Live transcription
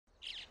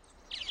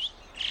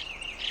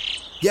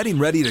Getting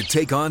ready to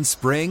take on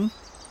spring?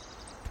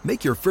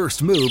 Make your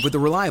first move with the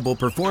reliable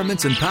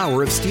performance and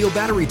power of Steel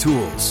battery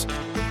tools.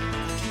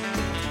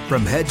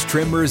 From hedge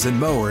trimmers and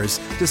mowers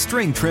to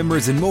string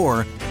trimmers and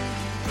more,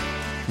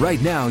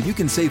 right now you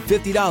can save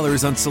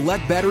 $50 on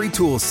select battery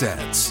tool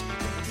sets.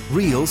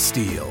 Real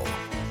Steel.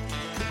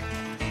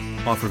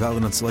 Offer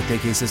valid on select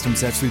AK system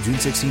sets through June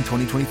 16,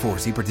 2024.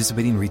 See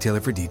participating retailer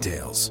for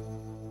details.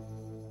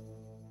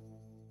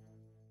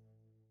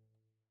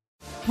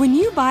 When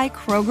you buy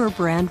Kroger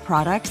brand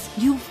products,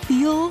 you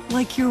feel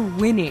like you're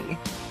winning.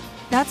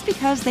 That's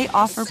because they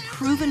offer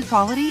proven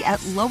quality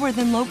at lower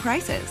than low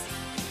prices.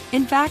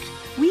 In fact,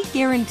 we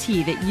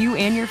guarantee that you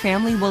and your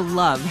family will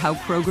love how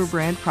Kroger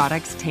brand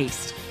products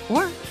taste,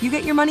 or you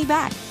get your money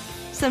back.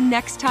 So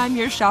next time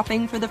you're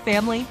shopping for the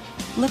family,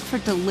 look for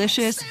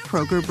delicious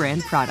Kroger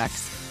brand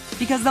products,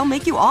 because they'll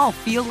make you all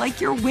feel like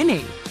you're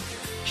winning.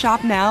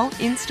 Shop now,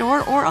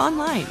 in-store, or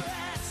online.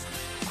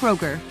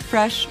 Kroger,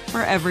 fresh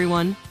for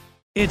everyone.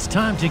 It's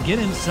time to get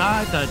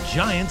inside the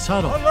Giants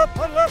huddle.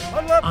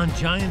 Huddle up. On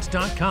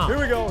Giants.com. Here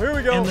we go.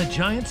 And the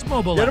Giants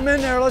mobile Get app. them in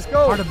there, let's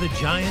go. Part of the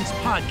Giants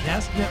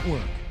Podcast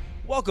Network.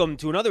 Welcome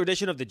to another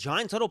edition of the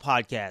Giants Huddle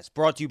Podcast,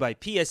 brought to you by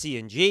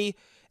PSE&G,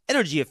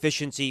 energy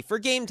efficiency for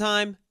game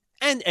time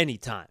and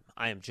anytime.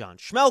 I am John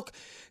Schmelk.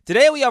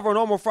 Today we have our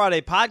normal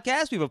Friday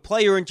podcast. We have a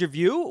player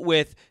interview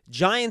with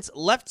Giants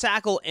left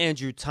tackle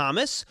Andrew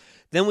Thomas.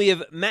 Then we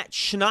have Matt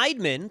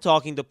Schneidman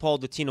talking to Paul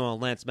Dottino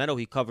and Lance Meadow.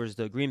 He covers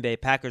the Green Bay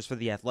Packers for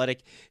The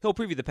Athletic. He'll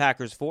preview the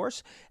Packers for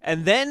us.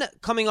 And then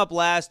coming up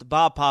last,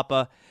 Bob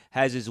Papa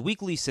has his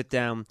weekly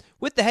sit-down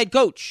with the head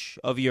coach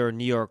of your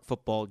New York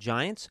Football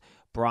Giants,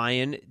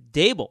 Brian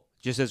Daboll.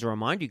 Just as a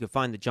reminder, you can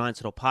find the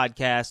Giants Huddle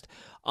podcast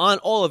on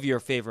all of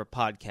your favorite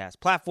podcast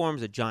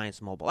platforms, the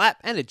Giants mobile app,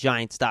 and at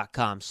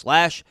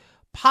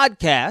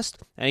giants.com/podcast.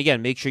 And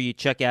again, make sure you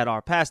check out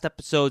our past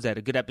episodes. I had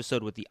a good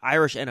episode with the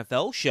Irish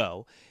NFL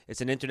Show.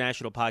 It's an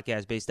international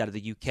podcast based out of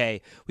the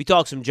UK. We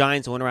talked some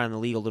Giants and went around the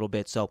league a little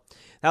bit, so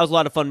that was a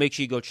lot of fun. Make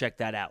sure you go check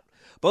that out.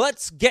 But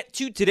let's get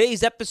to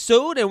today's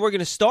episode, and we're going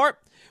to start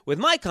with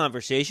my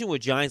conversation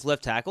with Giants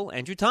left tackle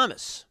Andrew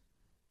Thomas.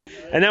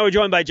 And now we're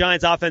joined by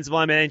Giants offensive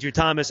lineman Andrew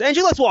Thomas.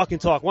 Andrew, let's walk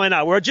and talk. Why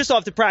not? We're just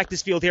off the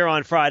practice field here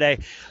on Friday.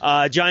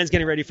 Giants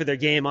getting ready for their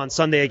game on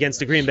Sunday against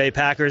the Green Bay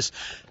Packers.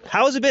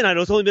 How has it been? I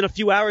know it's only been a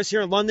few hours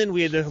here in London.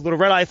 We had a little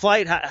red-eye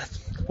flight.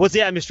 What's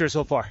the atmosphere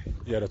so far?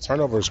 Yeah, the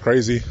turnover is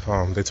crazy.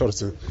 They told us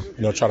to,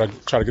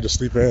 try to get to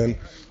sleep in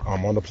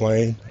on the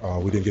plane.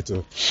 We didn't get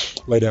to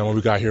lay down when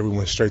we got here. We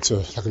went straight to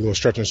like a little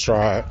stretch and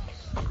stride,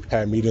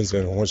 had meetings,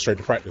 and went straight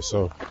to practice.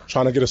 So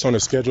trying to get us on the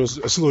schedule is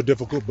a little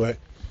difficult, but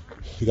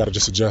you got to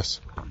just adjust.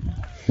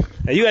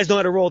 Now, you guys know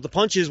how to roll with the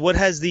punches. What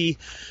has the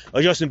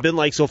adjustment been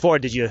like so far?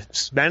 Did you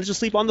manage to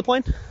sleep on the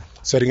plane?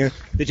 Say it again?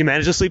 Did you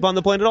manage to sleep on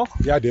the plane at all?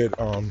 Yeah, I did.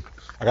 I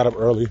got up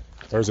early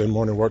Thursday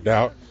morning, worked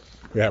out.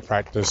 We had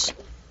practice.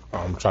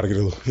 Try to get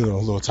a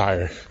little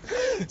tired.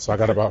 So I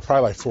got about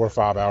probably like 4 or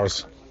 5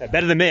 hours.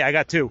 Better than me. I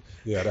got 2.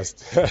 Yeah,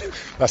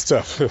 that's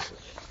tough.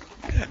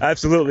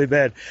 Absolutely,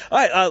 man. All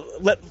right,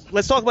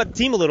 let's talk about the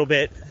team a little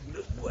bit.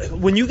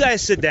 When you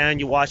guys sit down,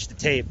 you watch the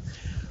tape.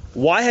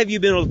 Why have you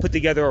been able to put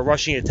together a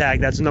rushing attack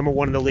that's number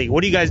one in the league?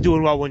 What are you guys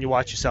doing well when you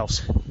watch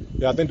yourselves?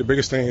 Yeah, I think the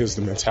biggest thing is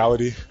the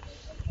mentality.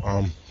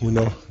 We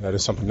know that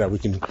it's something that we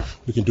can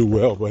do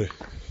well, but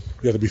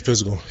you have to be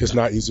physical. It's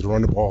not easy to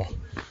run the ball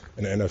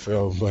in the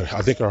NFL, but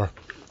I think our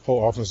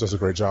whole offense does a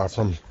great job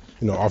from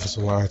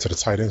offensive line to the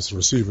tight ends to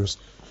receivers,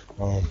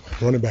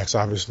 running backs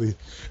obviously,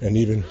 and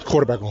even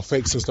quarterback on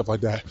fakes and stuff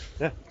like that.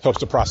 Yeah. Helps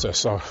the process.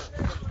 So I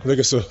think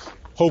it's a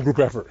whole group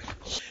effort.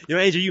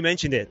 Andrew, you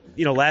mentioned it.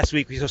 Last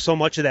week we saw so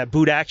much of that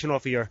boot action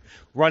off of your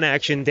run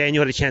action.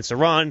 Daniel had a chance to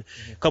run.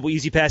 A couple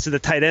easy passes to the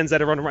tight ends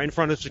that are running right in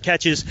front of us for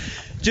catches.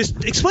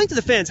 Just explain to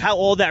the fans how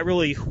all that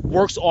really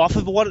works off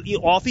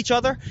each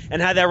other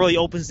and how that really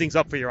opens things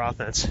up for your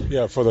offense.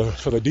 Yeah, for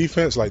the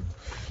defense, like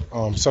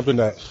something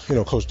that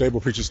Coach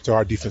Daboll preaches to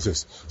our defense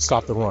is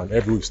stop the run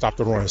every week. Stop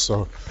the run.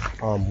 So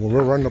when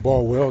we're running the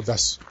ball well,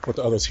 that's what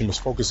the other team is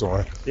focused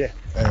on. Yeah.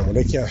 And when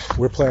they can't,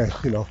 we're playing.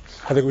 I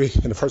think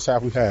in the first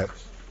half we had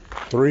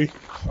 3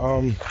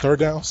 third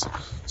downs.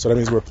 So that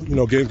means we're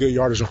getting good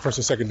yardage on first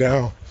and second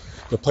down.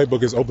 The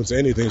playbook is open to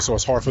anything, so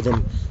it's hard for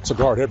them to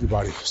guard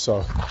everybody.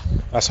 So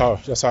that's how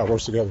it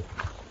works together.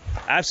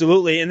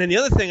 Absolutely. And then the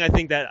other thing I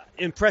think that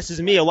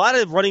impresses me, a lot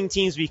of running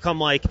teams become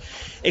like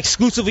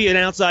exclusively an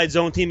outside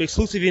zone team,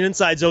 exclusively an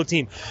inside zone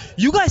team.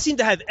 You guys seem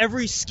to have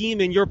every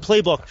scheme in your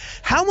playbook.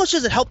 How much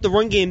does it help the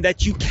run game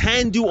that you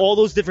can do all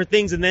those different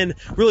things and then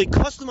really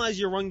customize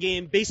your run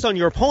game based on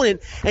your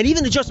opponent and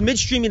even adjust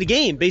midstream in the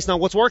game based on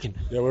what's working?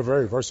 Yeah, we're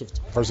very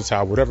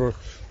versatile. Whatever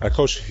our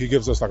coach, he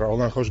gives us, like our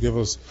O-line coach gives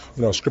us,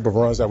 a script of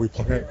runs that we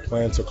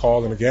plan to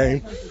call in the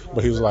game.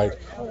 But he was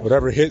like,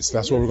 whatever hits,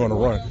 that's what we're going to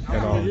run.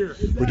 And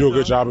we do a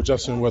good job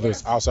adjusting, whether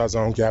it's outside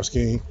zone, gap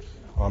scheme,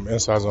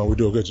 inside zone, we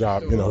do a good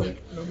job,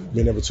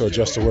 being able to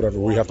adjust to whatever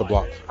we have to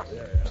block.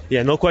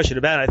 Yeah, no question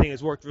about it. I think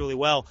it's worked really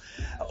well.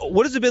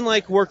 What has it been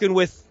like working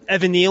with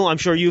Evan Neal? I'm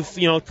sure you've,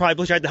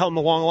 probably tried to help him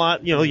along a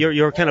lot.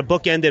 You're kind of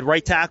bookended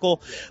right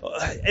tackle.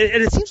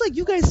 And it seems like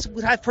you guys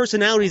would have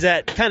personalities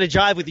that kind of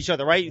jive with each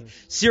other, right?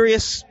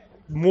 Serious,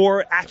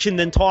 more action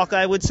than talk,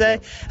 I would say.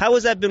 How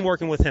has that been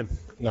working with him?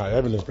 No,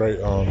 Evan is great.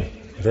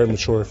 Very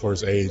mature for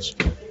his age.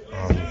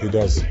 He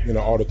does,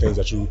 all the things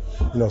that you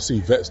see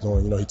vets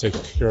doing. He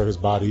takes care of his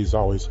body. He's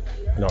always,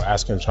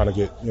 asking, trying to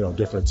get,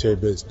 different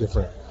tidbits,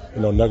 different,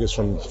 nuggets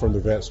from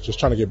the vets, just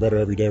trying to get better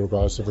every day,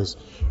 regardless if it's,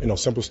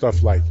 simple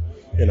stuff like,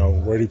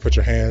 where do you put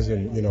your hands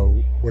and,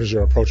 what is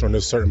your approach on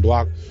this certain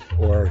block,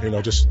 or,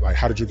 just like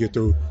how did you get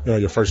through,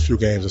 your first few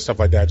games and stuff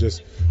like that.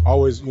 Just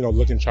always,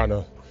 looking, trying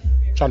to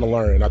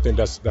learn, and I think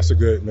that's a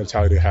good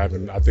mentality to have,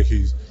 and I think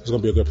he's going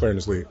to be a good player in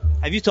this league.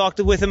 Have you talked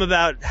with him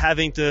about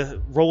having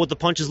to roll with the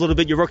punches a little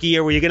bit your rookie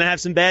year, where you're going to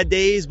have some bad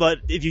days, but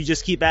if you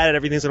just keep at it,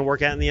 everything's going to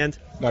work out in the end?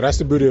 No, that's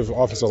the beauty of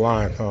offensive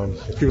line.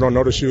 People don't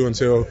notice you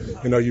until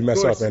you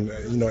mess up, and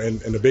in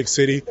the big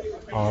city,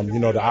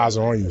 the eyes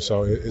are on you,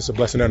 so it's a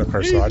blessing and a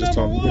curse. So I just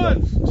tell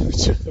him,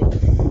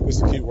 just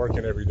to keep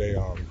working every day.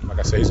 Like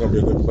I said, he's going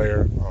to be a good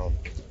player.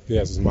 He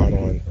has his mind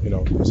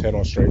on, his head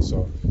on straight,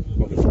 so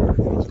looking forward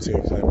to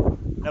continue playing.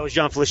 That was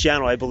John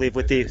Feliciano, I believe,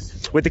 with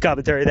the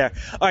commentary there.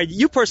 All right,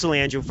 you personally,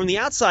 Andrew, from the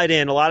outside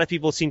in, a lot of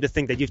people seem to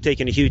think that you've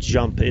taken a huge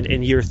jump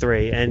in year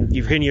 3, and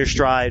you've hit your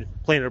stride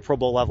playing at a Pro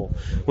Bowl level.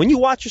 When you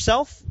watch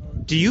yourself,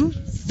 do you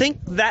think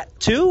that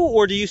too,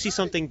 or do you see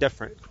something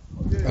different?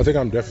 I think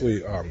I'm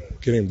definitely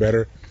getting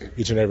better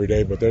each and every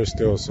day, but there's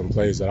still some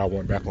plays that I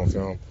want back on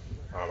film.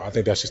 I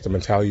think that's just the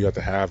mentality you have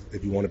to have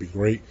if you want to be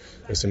great,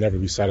 is to never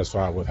be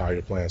satisfied with how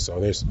you're playing. So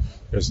there's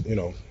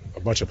a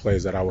bunch of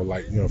plays that I would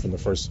like, from the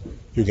first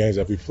few games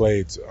that we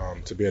played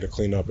to be able to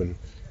clean up and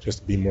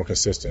just be more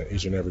consistent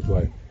each and every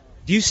play.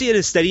 Do you see it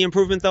as steady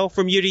improvement, though,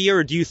 from year to year,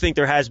 or do you think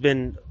there has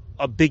been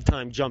a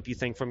big-time jump, you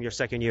think, from your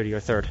second year to your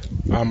third?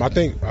 I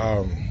think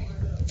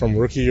from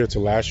rookie year to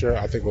last year,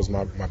 I think was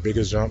my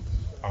biggest jump.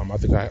 I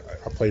think I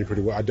played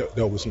pretty well. I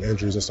dealt with some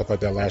injuries and stuff like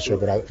that last year,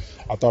 but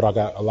I thought I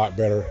got a lot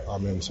better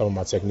in some of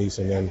my techniques,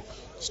 and then,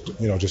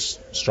 just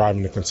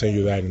striving to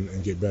continue that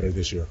and get better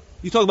this year.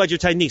 You talk about your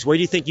techniques. Where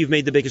do you think you've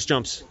made the biggest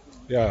jumps?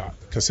 Yeah,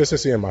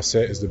 consistency in my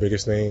set is the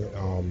biggest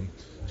thing.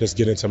 Just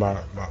get into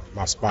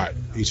my spot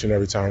each and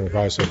every time,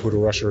 regardless of who the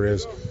rusher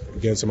is.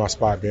 Get into my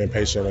spot, being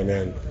patient, and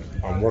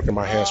then working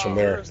my hands from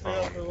there.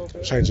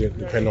 Changing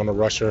depending on the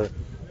rusher.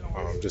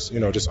 Just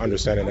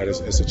understanding that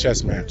it's a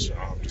chess match.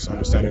 Just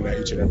understanding that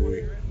each and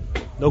every week.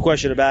 No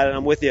question about it.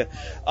 I'm with you.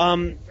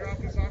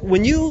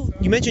 When you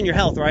mentioned your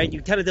health, right?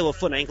 You kind of dealt with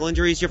foot and ankle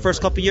injuries your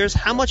first couple of years.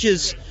 How much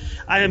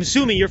I'm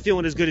assuming you're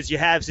feeling as good as you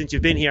have since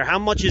you've been here. How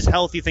much is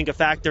health, you think, a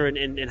factor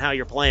in how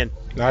you're playing?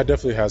 No, it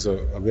definitely has a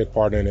big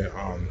part in it.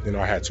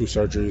 I had 2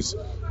 surgeries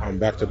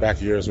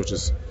back-to-back years, which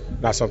is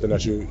not something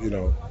that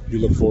you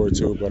look forward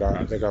to. But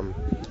I think I'm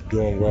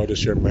doing well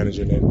this year,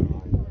 managing it.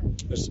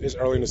 It's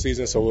early in the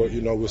season, so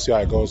we'll see how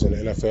it goes in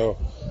the NFL.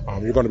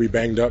 You're going to be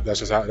banged up. That's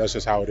just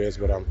how it is.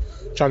 But I'm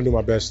trying to do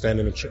my best,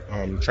 standing in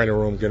the training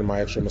room, getting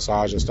my extra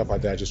massage and stuff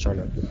like that, just trying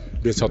to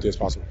be as healthy as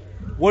possible.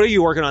 What are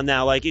you working on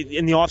now, like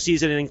in the off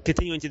season and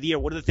continuing to the year?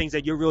 What are the things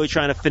that you're really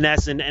trying to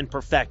finesse and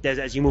perfect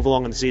as you move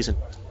along in the season?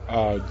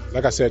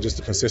 Like I said, just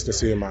the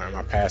consistency in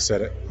my pass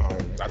set.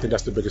 I think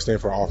that's the biggest thing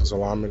for an offensive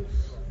lineman.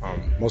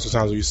 Most of the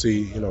times when you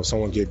see,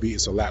 someone get beat,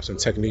 it's a lapse in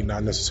technique,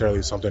 not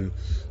necessarily something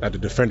that the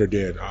defender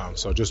did.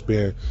 So just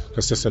being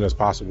consistent as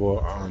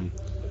possible.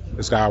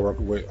 This guy I work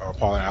with,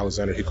 Paul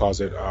Alexander, he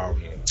calls it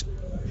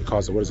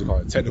what does he call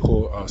it?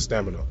 Technical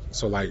stamina.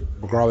 So like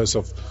regardless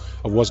of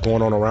what's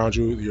going on around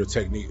you, your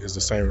technique is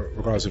the same.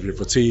 Regardless if you're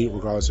fatigued,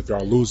 regardless if you're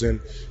losing,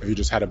 if you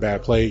just had a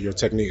bad play, your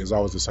technique is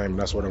always the same. And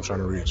that's what I'm trying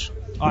to reach.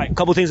 All right, a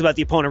couple things about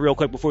the opponent real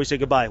quick before we say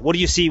goodbye. What do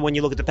you see when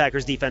you look at the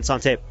Packers defense on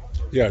tape?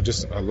 Yeah,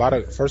 just a lot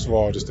of, first of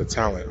all, just the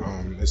talent.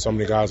 There's so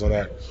many guys on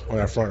that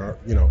front are,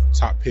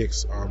 top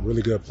picks,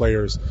 really good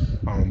players.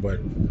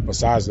 But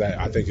besides that,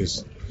 I think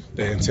it's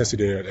the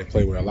intensity that they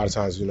play with. A lot of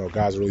times,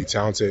 guys are really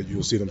talented.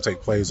 You'll see them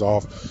take plays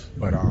off,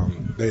 but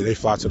they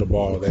fly to the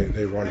ball.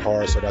 They run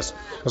hard, so that's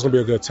going to be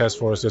a good test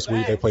for us this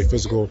week. They play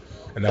physical,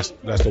 and that's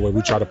the way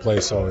we try to play,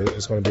 so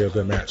it's going to be a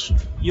good match.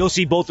 You'll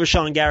see both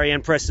Rashawn Gary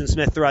and Preston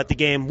Smith throughout the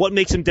game. What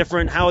makes them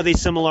different? How are they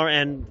similar?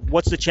 And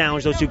what's the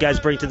challenge those two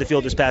guys bring to the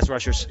field as pass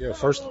rushers? Yeah,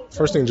 first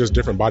thing, just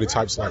different body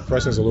types. Like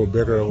Preston's a little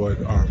bigger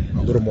with a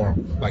little more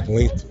like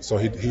length, so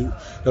he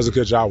does a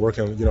good job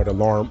working, the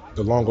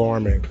long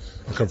arm and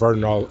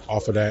converting all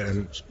off of that.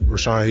 And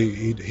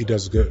Rashawn, he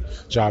does a good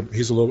job. I think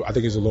he's a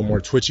little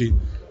more twitchy.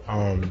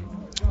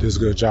 Does a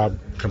good job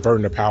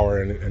converting the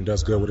power and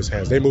does good with his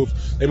hands. They move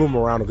him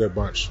around a good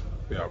bunch.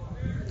 Yeah.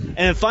 And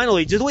then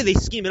finally, just the way they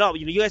scheme it up,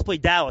 you guys play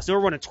Dallas. They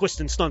were running twists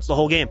and stunts the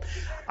whole game.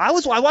 I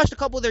watched a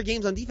couple of their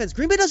games on defense.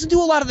 Green Bay doesn't do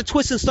a lot of the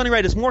twists and stunting,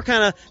 right? It's more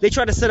kind of, they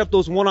try to set up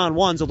those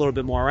one-on-ones a little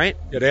bit more, right?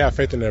 Yeah, they have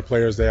faith in their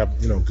players. They have,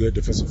 good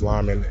defensive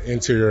linemen,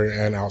 interior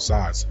and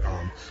outsides.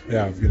 They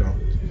have,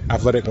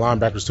 athletic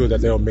linebackers too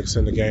that they'll mix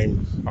in the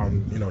game.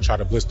 Try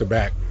to blitz the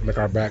back, make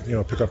our back,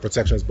 pick up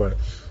protections. But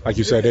like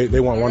you said, they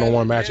want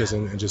one-on-one matches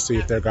and just see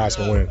if their guys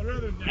can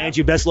win.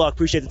 Andrew, best luck.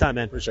 Appreciate the time,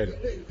 man. Appreciate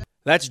it.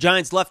 That's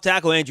Giants left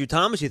tackle Andrew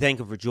Thomas. We thank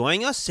him for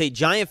joining us. Say,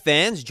 Giant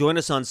fans, join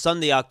us on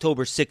Sunday,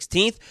 October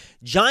 16th.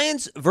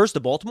 Giants versus the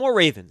Baltimore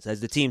Ravens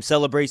as the team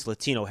celebrates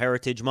Latino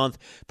Heritage Month.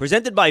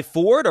 Presented by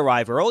Ford,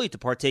 arrive early to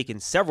partake in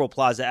several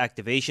plaza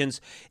activations,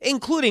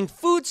 including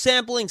food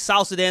sampling,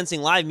 salsa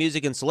dancing, live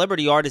music, and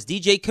celebrity artist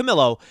DJ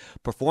Camilo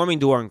performing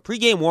during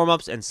pregame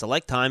warmups and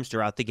select times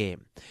throughout the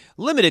game.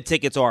 Limited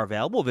tickets are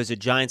available. Visit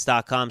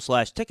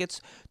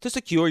Giants.com/tickets to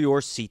secure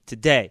your seat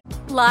today.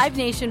 Live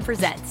Nation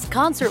presents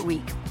Concert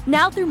Week.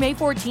 Now through May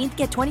 14th,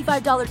 get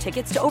 $25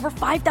 tickets to over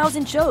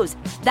 5,000 shows.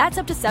 That's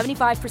up to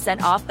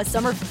 75% off a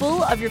summer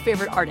full of your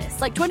favorite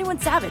artists like 21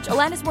 Savage,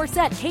 Alanis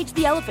Morissette, Cage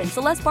the Elephant,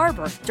 Celeste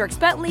Barber, Dierks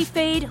Bentley,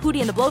 Fade, Hootie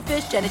and the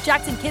Blowfish, Janet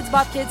Jackson, Kidz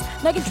Bop Kids,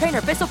 Meghan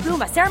Trainor, Bissell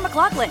Pluma, Sarah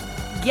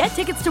McLachlan. Get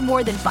tickets to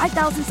more than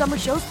 5,000 summer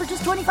shows for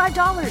just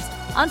 $25.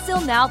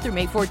 Until now through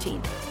May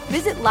 14th.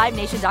 Visit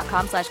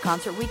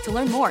LiveNation.com/Concert Week to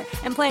learn more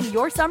and plan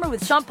your summer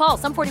with Sean Paul,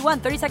 Sum 41,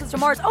 30 Seconds to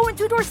Mars, and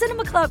Two Door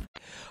Cinema Club.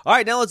 All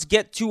right, now let's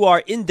get to our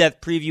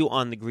in-depth preview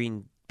on the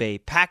Green Bay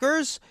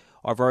Packers.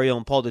 Our very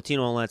own Paul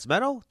Dottino and Lance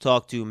Meadow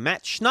talk to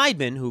Matt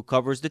Schneidman, who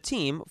covers the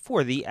team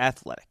for The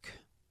Athletic.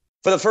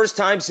 For the first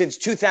time since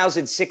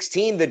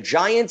 2016, the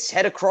Giants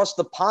head across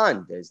the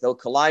pond as they'll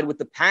collide with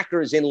the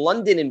Packers in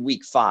London in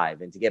Week 5.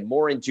 And to get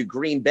more into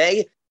Green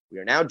Bay, we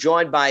are now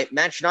joined by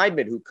Matt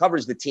Schneidman, who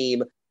covers the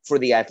team for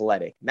The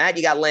Athletic. Matt,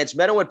 you got Lance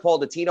Meadow and Paul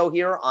Dottino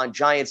here on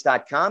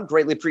Giants.com.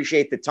 Greatly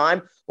appreciate the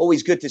time.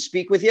 Always good to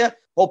speak with you.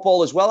 Hope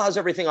all is well. How's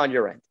everything on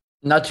your end?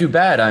 Not too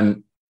bad.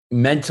 I'm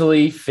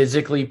mentally,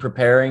 physically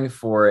preparing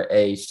for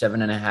a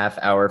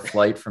 7.5-hour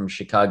flight from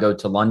Chicago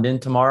to London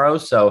tomorrow.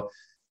 So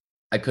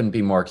I couldn't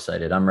be more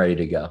excited. I'm ready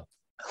to go.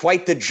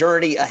 Quite the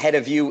journey ahead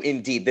of you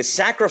indeed. The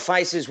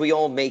sacrifices we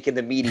all make in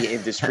the media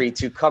industry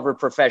to cover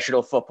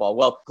professional football.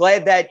 Well,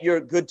 glad that you're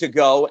good to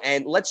go.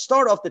 And let's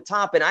start off the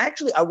top. And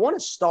I want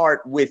to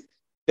start with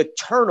the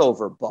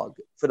turnover bug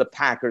for the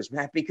Packers,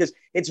 Matt, because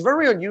it's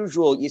very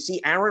unusual. You see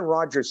Aaron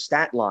Rodgers'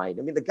 stat line.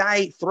 I mean, the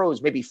guy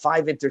throws maybe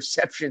 5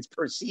 interceptions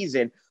per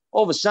season.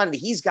 All of a sudden,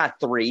 he's got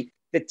 3.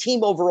 The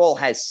team overall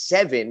has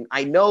 7.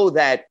 I know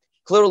that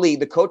clearly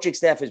the coaching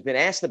staff has been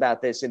asked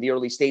about this in the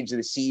early stages of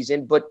the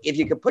season, but if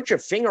you could put your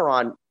finger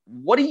on,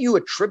 what do you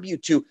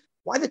attribute to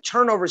why the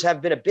turnovers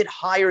have been a bit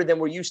higher than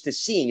we're used to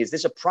seeing? Is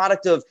this a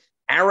product of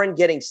Aaron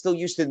getting still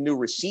used to the new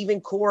receiving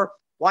core?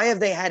 Why have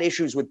they had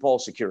issues with ball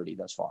security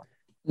thus far?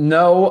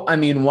 No, I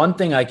mean, one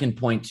thing I can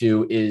point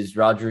to is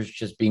Rodgers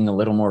just being a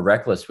little more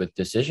reckless with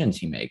decisions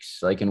he makes.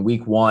 Like in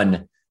Week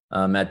 1,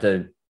 at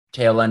the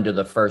tail end of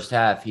the first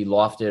half, he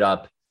lofted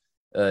up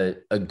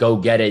a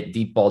go-get-it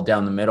deep ball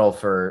down the middle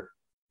for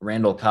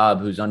Randall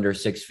Cobb, who's under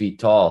 6 feet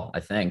tall,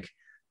 I think,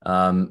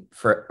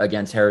 for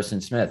against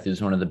Harrison Smith,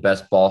 who's one of the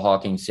best ball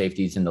hawking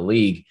safeties in the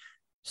league.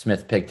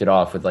 Smith picked it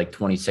off with like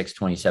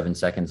 27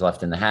 seconds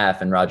left in the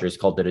half, and Rodgers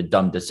called it a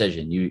dumb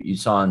decision. You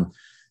saw on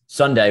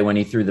Sunday when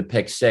he threw the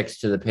pick 6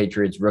 to the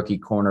Patriots rookie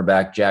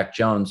cornerback Jack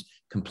Jones,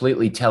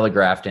 completely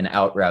telegraphed an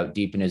out route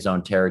deep in his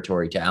own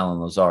territory to Allen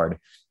Lazard.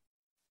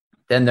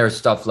 Then there's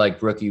stuff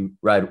like rookie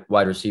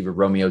wide receiver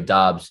Romeo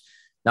Doubs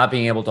not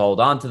being able to hold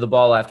on to the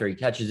ball after he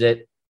catches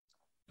it.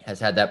 Has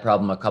had that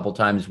problem a couple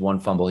times. One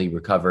fumble he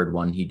recovered,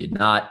 one he did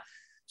not.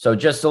 So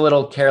just a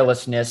little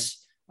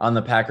carelessness on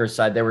the Packers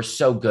side. They were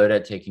so good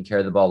at taking care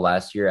of the ball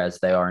last year, as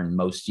they are in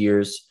most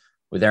years,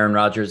 with Aaron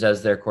Rodgers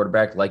as their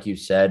quarterback. Like you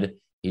said,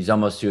 he's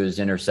almost to his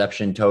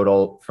interception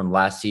total from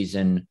last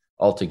season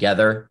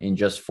altogether in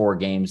just 4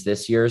 games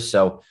this year.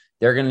 So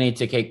they're going to need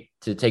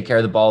to take care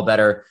of the ball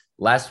better.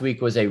 Last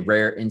week was a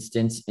rare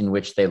instance in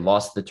which they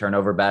lost the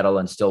turnover battle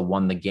and still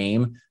won the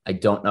game. I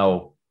don't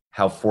know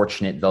how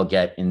fortunate they'll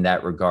get in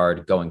that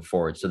regard going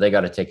forward. So they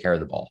got to take care of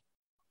the ball.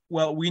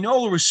 Well, we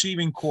know the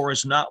receiving core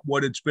is not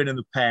what it's been in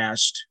the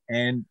past.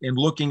 And in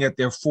looking at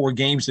their 4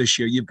 games this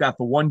year, you've got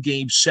the one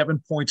game,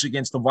 7 points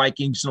against the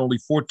Vikings and only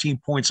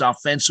 14 points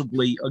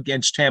offensively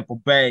against Tampa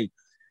Bay.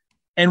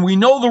 And we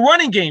know the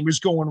running game is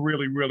going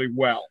really, really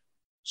well.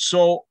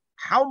 So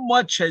how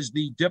much has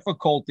the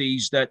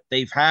difficulties that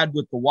they've had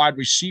with the wide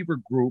receiver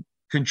group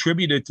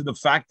contributed to the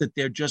fact that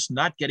they're just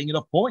not getting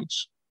enough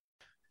points?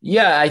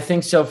 Yeah, I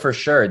think so for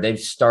sure. They've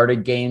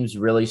started games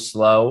really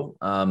slow,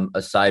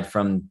 aside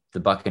from the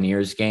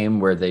Buccaneers game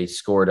where they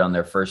scored on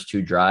their first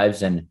 2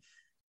 drives and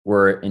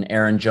were an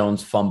Aaron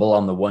Jones fumble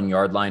on the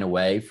 1-yard line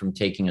away from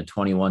taking a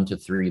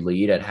 21-3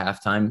 lead at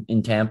halftime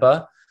in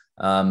Tampa.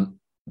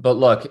 But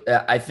look,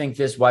 I think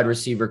this wide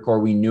receiver core,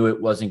 we knew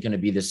it wasn't going to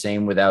be the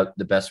same without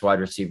the best wide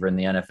receiver in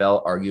the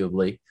NFL,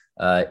 arguably,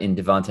 in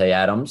Devontae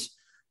Adams.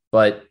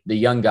 But the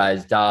young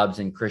guys, Dobbs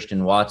and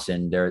Christian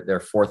Watson, their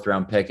fourth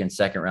round pick and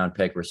second round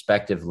pick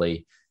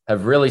respectively,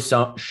 have really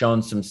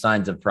shown some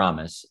signs of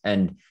promise.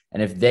 And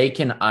if they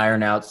can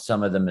iron out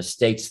some of the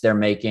mistakes they're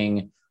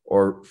making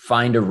or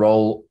find a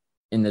role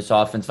in this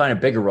offense, find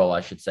a bigger role,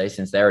 I should say,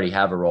 since they already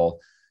have a role,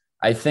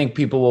 I think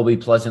people will be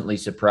pleasantly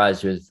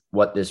surprised with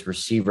what this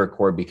receiver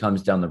core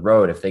becomes down the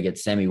road. If they get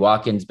Sammy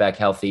Watkins back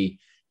healthy,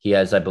 he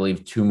has, I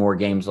believe, 2 more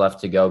games left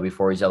to go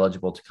before he's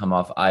eligible to come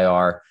off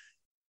IR.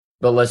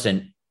 But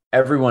listen,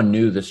 everyone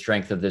knew the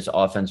strength of this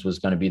offense was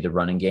going to be the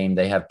running game.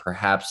 They have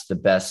perhaps the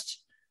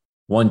best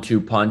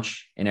 1-2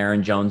 punch in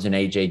Aaron Jones and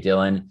A.J.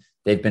 Dillon.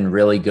 They've been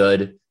really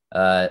good.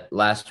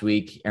 Last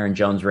week, Aaron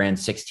Jones ran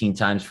 16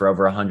 times for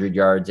over 100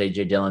 yards.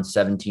 A.J. Dillon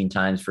 17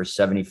 times for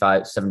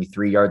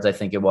 73 yards, I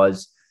think it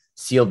was.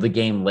 Sealed the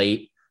game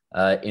late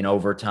in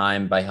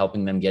overtime by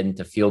helping them get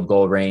into field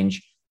goal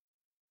range.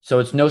 So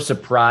it's no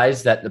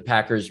surprise that the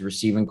Packers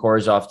receiving core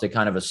is off to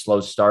kind of a slow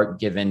start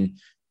given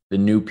the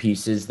new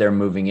pieces they're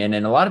moving in.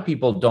 And a lot of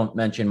people don't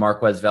mention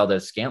Marquez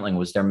Valdes-Scantling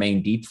was their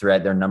main deep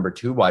threat, their number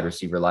 2 wide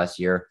receiver last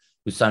year,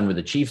 who signed with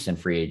the Chiefs in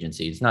free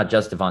agency. It's not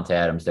just Devontae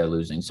Adams they're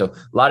losing. So a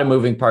lot of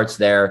moving parts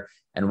there.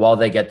 And while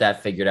they get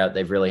that figured out,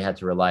 they've really had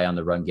to rely on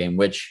the run game,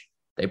 which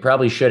they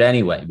probably should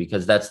anyway,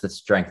 because that's the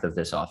strength of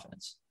this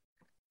offense.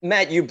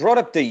 Matt, you brought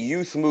up the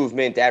youth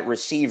movement at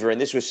receiver,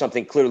 and this was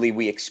something clearly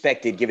we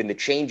expected given the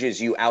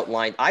changes you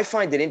outlined. I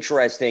find it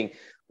interesting.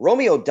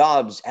 Romeo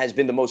Doubs has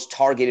been the most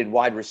targeted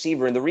wide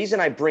receiver. And the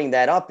reason I bring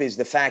that up is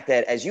the fact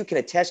that, as you can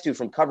attest to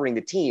from covering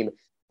the team,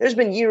 there's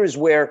been years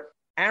where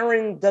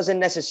Aaron doesn't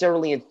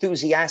necessarily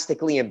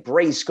enthusiastically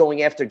embrace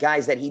going after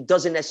guys that he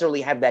doesn't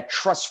necessarily have that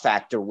trust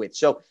factor with.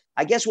 So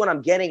I guess what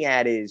I'm getting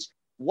at is,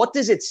 what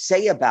does it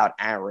say about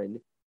Aaron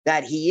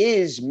that he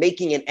is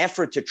making an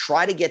effort to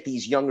try to get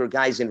these younger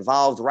guys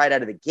involved right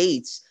out of the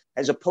gates,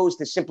 as opposed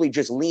to simply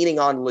just leaning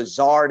on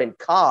Lazard and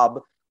Cobb,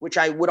 which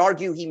I would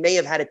argue he may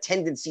have had a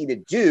tendency to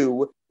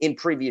do in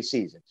previous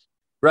seasons?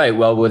 Right.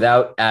 Well,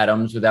 without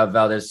Adams, without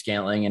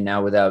Valdes-Scantling, and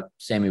now without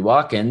Sammy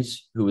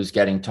Watkins, who was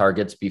getting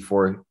targets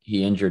before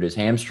he injured his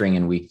hamstring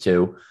in week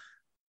 2,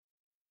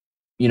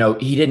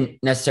 he didn't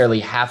necessarily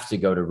have to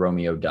go to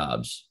Romeo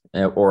Doubs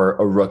or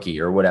a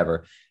rookie or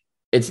whatever.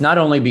 It's not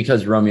only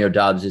because Romeo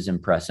Doubs is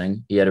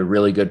impressing. He had a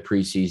really good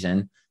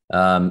preseason.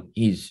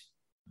 He's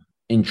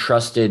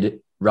entrusted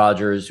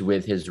Rodgers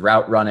with his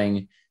route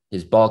running,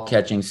 his ball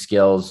catching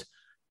skills,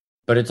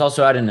 but it's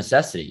also out of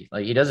necessity.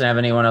 Like, he doesn't have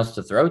anyone else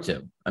to throw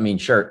to. I mean,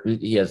 sure,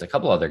 he has a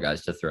couple other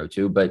guys to throw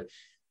to, but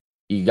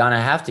you're going to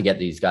have to get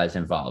these guys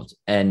involved.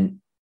 And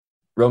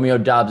Romeo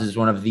Doubs is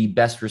one of the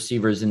best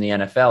receivers in the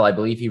NFL. I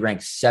believe he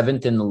ranks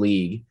 7th in the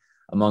league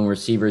among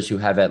receivers who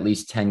have at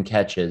least 10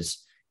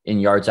 catches in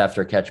yards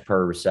after catch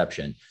per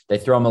reception. They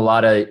throw him a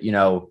lot of,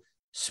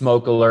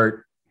 smoke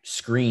alert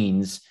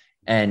screens,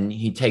 and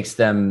he takes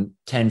them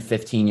 10,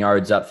 15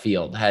 yards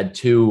upfield. Had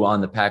 2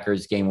 on the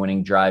Packers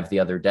game-winning drive the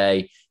other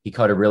day. He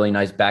caught a really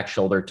nice back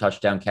shoulder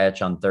touchdown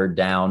catch on 3rd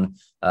down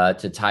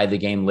to tie the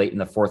game late in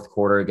the 4th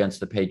quarter against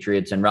the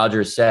Patriots. And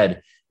Rodgers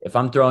said, if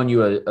I'm throwing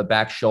you a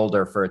back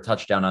shoulder for a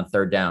touchdown on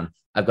 3rd down,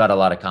 I've got a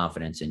lot of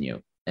confidence in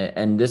you.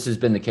 And this has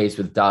been the case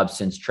with Doubs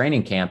since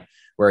training camp,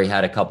 where he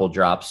had a couple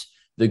drops.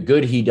 The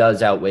good he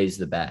does outweighs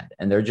the bad,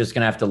 and they're just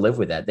going to have to live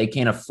with that. They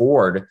can't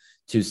afford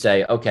to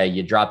say, okay,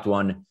 you dropped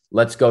one,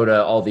 let's go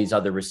to all these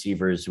other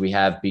receivers we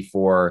have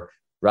before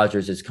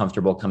Rodgers is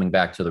comfortable coming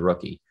back to the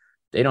rookie.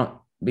 They don't,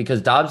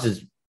 because Doubs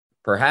is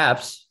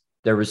perhaps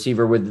their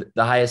receiver with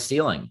the highest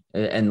ceiling,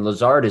 and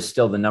Lazard is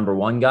still the number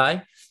 1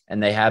 guy,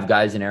 and they have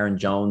guys in Aaron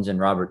Jones and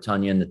Robert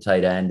Tonyan, the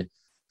tight end,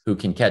 who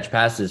can catch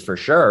passes for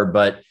sure,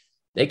 but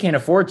they can't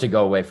afford to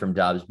go away from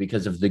Doubs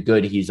because of the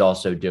good he's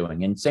also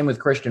doing. And same with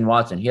Christian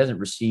Watson. He hasn't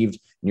received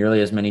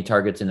nearly as many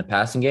targets in the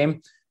passing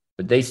game,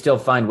 but they still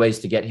find ways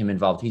to get him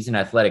involved. He's an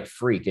athletic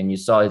freak. And you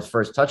saw his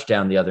first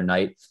touchdown the other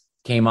night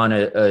came on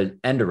a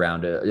end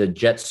around, a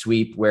jet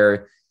sweep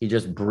where he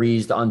just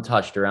breezed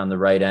untouched around the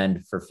right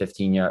end for a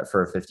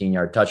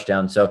 15-yard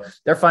touchdown. So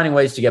they're finding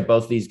ways to get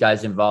both these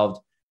guys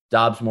involved.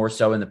 Doubs more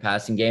so in the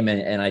passing game.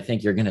 And I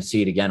think you're going to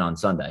see it again on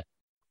Sunday.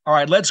 All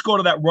right, let's go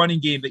to that running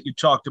game that you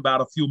talked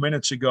about a few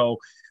minutes ago.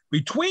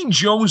 Between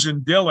Jones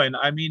and Dillon,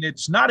 I mean,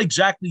 it's not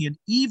exactly an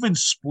even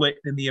split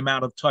in the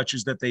amount of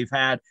touches that they've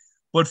had.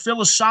 But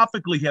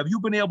philosophically, have you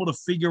been able to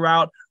figure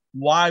out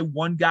why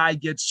one guy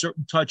gets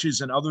certain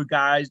touches and the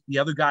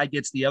other guy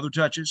gets the other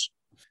touches?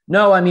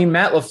 No, I mean,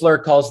 Matt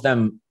LaFleur calls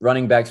them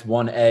running backs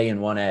 1A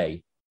and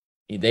 1A.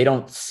 They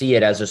don't see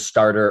it as a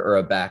starter or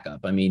a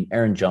backup. I mean,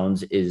 Aaron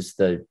Jones is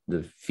the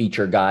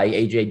feature guy.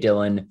 A.J.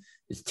 Dillon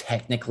is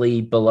technically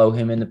below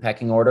him in the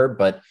pecking order,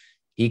 but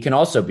he can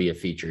also be a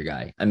feature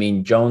guy. I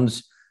mean,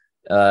 Jones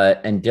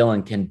and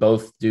Dillon can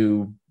both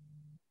do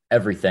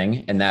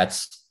everything, and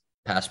that's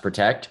pass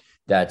protect,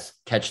 that's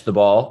catch the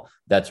ball,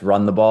 that's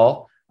run the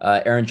ball.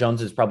 Aaron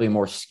Jones is probably a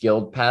more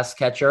skilled pass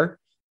catcher,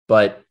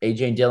 but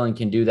A.J. Dillon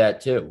can do that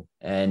too.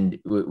 And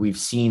we've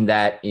seen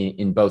that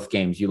in both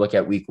games. You look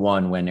at week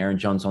 1 when Aaron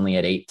Jones only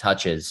had 8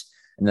 touches,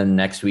 and then the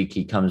next week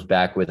he comes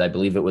back with, I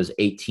believe it was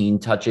 18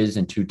 touches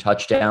and 2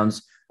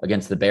 touchdowns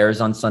against the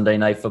Bears on Sunday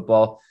Night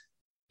Football.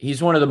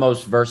 He's one of the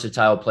most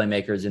versatile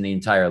playmakers in the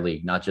entire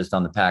league, not just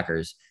on the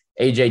Packers.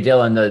 A.J.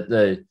 Dillon,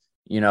 the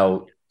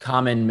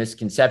common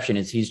misconception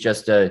is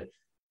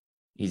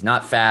he's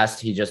not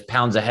fast. He just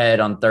pounds ahead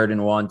on 3rd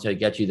and 1 to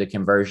get you the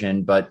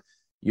conversion. But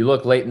you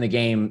look late in the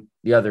game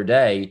the other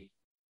day,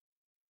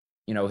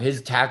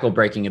 his tackle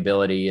breaking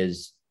ability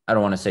is, I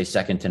don't want to say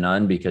second to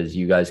none, because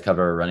you guys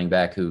cover a running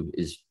back who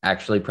is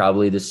actually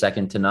probably the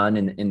second to none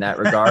in that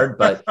regard.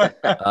 But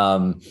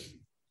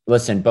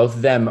listen, both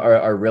of them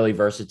are really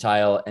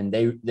versatile, and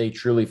they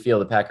truly feel,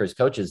 the Packers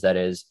coaches,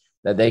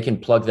 that they can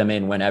plug them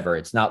in whenever.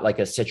 It's not like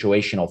a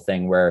situational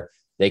thing where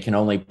they can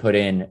only put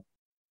in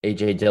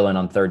A.J. Dillon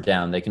on 3rd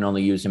down. They can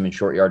only use him in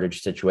short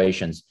yardage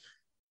situations.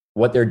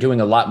 What they're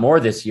doing a lot more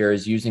this year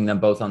is using them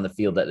both on the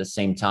field at the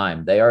same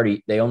time. They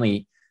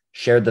only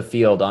shared the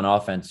field on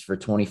offense for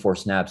 24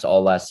 snaps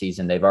all last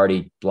season. They've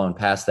already blown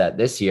past that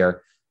this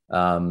year.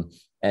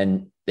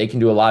 And they can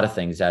do a lot of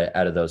things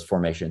out of those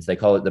formations. They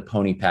call it the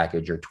pony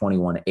package, or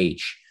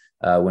 21H,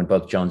 when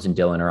both Jones and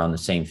Dillon are on the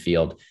same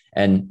field.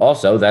 And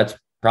also that's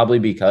probably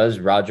because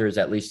Rodgers,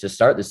 at least to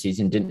start the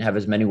season, didn't have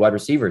as many wide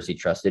receivers he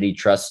trusted. He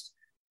trusts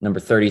number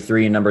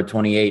 33 and number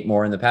 28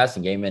 more in the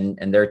passing game,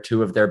 and they're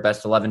two of their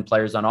best 11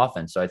 players on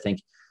offense. So I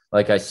think,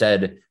 like I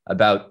said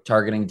about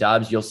targeting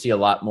Dobbs, you'll see a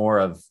lot more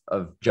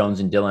of Jones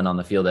and Dillon on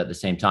the field at the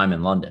same time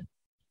in London.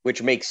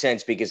 Which makes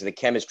sense because of the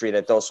chemistry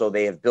that also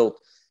they have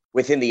built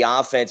within the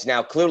offense.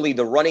 Now, clearly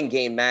the running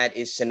game, Matt,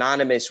 is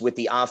synonymous with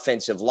the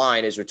offensive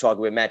line, as we're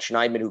talking with Matt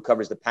Schneidman, who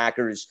covers the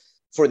Packers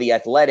for The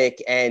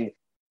Athletic. And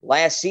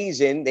last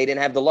season, they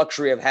didn't have the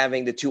luxury of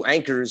having the two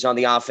anchors on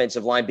the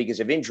offensive line because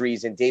of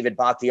injuries, and David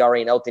Bakhtiari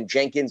and Elgton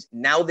Jenkins.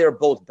 Now they're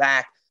both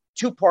back.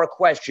 Two-part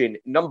question.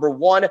 Number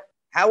one,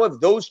 how have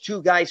those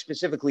two guys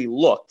specifically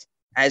looked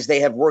as they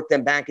have worked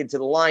them back into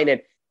the line?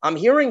 And I'm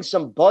hearing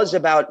some buzz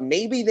about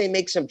maybe they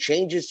make some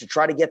changes to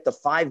try to get the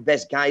 5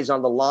 best guys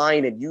on the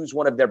line and use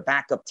one of their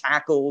backup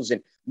tackles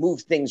and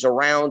move things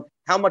around.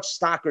 How much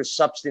stock or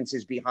substance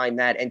is behind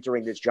that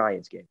entering this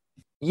Giants game?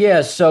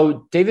 Yeah,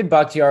 so David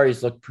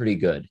Bakhtiari's looked pretty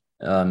good.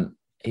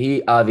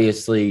 He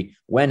obviously,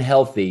 when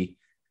healthy,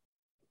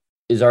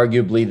 is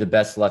arguably the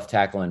best left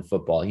tackle in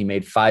football. He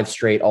made 5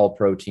 straight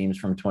All-Pro teams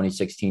from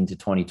 2016 to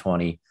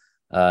 2020,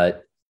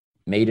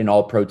 made an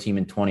All-Pro team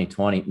in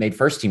 2020, made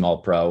first-team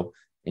All-Pro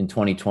in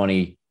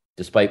 2020,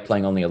 despite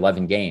playing only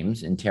 11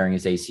 games and tearing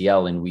his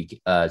ACL in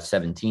week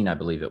 17, I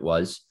believe it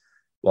was,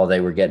 while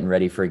they were getting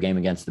ready for a game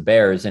against the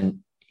Bears. And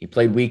he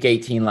played week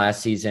 18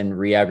 last season,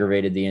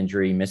 re-aggravated the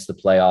injury, missed the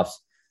playoffs,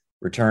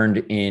 returned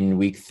in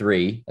week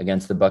 3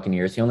 against the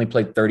Buccaneers. He only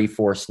played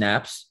 34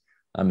 snaps.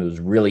 It was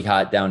really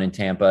hot down in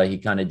Tampa. He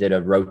kind of did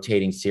a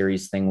rotating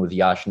series thing with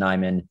Josh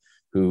Nijman,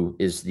 who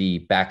is the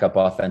backup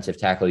offensive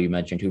tackle you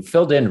mentioned, who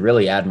filled in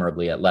really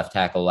admirably at left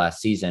tackle last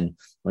season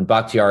when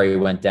Bakhtiari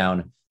went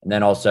down. And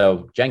then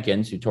also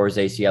Jenkins, who tore his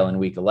ACL in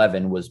week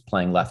 11, was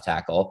playing left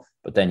tackle.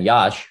 But then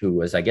Josh, who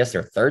was, I guess,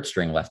 their 3rd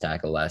string left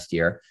tackle last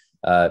year,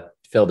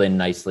 filled in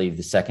nicely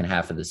the second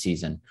half of the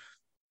season.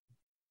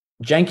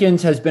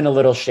 Jenkins has been a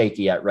little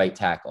shaky at right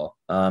tackle.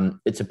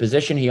 It's a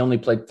position he only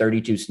played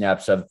 32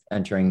 snaps of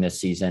entering this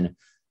season.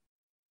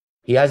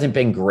 He hasn't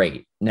been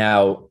great.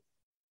 Now,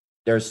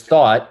 there's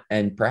thought,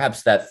 and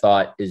perhaps that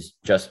thought is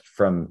just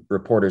from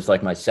reporters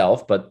like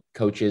myself, but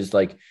coaches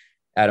like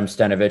Adam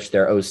Stenavich,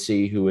 their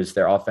OC, who was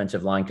their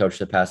offensive line coach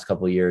the past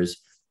couple of years,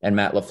 and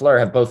Matt LaFleur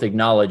have both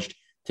acknowledged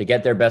to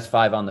get their best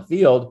 5 on the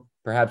field,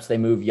 perhaps they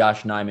move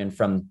Josh Nijman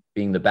from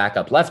being the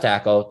backup left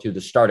tackle to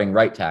the starting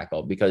right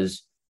tackle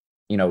because,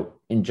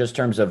 in just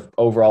terms of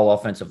overall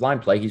offensive line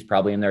play, he's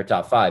probably in their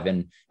top 5.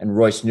 And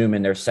Royce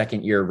Newman, their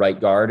second-year right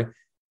guard,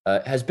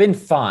 has been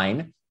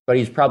fine, but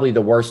he's probably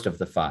the worst of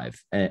the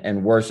 5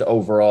 and worse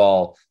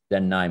overall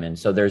than Nijman.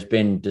 So there's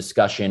been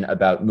discussion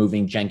about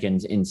moving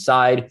Jenkins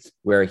inside,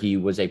 where he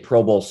was a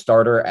Pro Bowl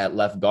starter at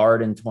left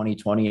guard in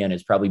 2020 and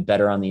is probably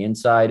better on the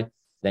inside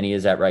than he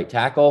is at right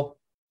tackle,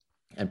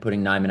 and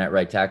putting Nijman at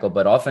right tackle.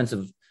 But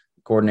offensive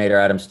coordinator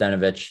Adam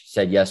Stenavich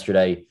said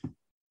yesterday,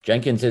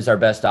 Jenkins is our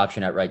best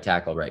option at right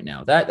tackle right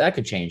now. That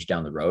could change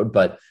down the road,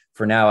 but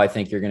for now, I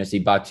think you're going to see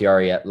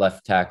Bakhtiari at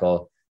left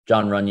tackle,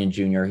 John Runyon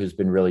Jr., who's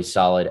been really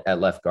solid at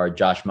left guard,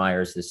 Josh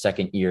Myers, the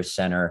second-year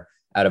center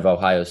out of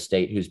Ohio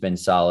State, who's been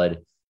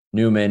solid,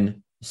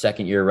 Newman,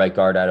 second-year right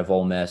guard out of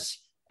Ole Miss,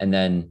 and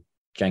then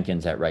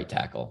Jenkins at right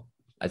tackle.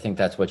 I think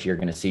that's what you're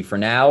going to see for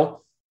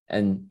now.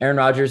 And Aaron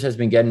Rodgers has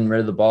been getting rid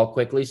of the ball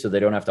quickly, so they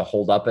don't have to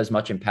hold up as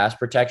much in pass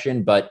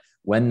protection. But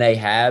when they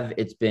have,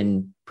 it's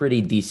been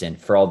pretty decent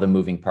for all the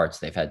moving parts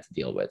they've had to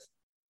deal with.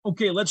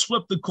 Okay, let's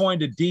flip the coin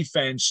to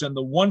defense. And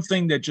the one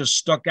thing that just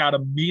stuck out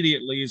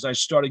immediately as I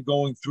started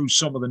going through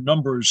some of the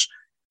numbers,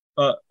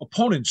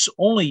 opponents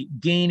only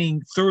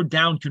gaining 3rd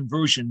down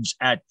conversions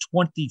at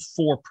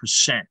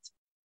 24%.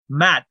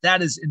 Matt,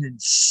 that is an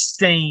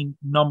insane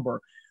number.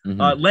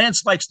 Mm-hmm.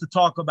 Lance likes to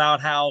talk about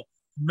how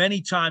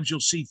many times you'll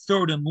see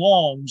 3rd and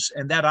longs,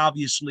 and that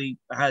obviously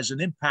has an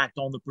impact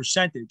on the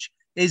percentage.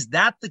 Is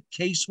that the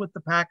case with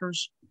the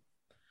Packers?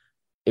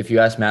 If you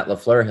ask Matt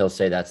LaFleur, he'll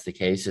say that's the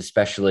case,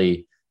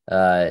 especially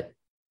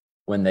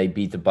when they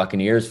beat the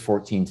Buccaneers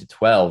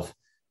 14-12.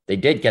 They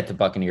did get the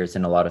Buccaneers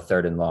in a lot of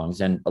third and longs,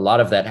 and a lot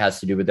of that has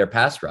to do with their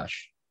pass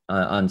rush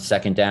on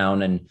second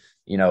down. And,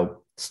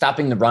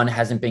 stopping the run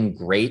hasn't been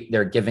great.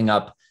 They're giving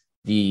up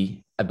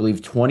I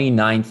believe,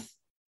 29th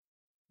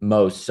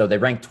most. So they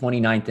rank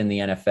 29th in the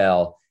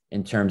NFL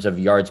in terms of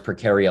yards per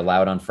carry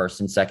allowed on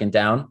first and second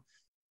down.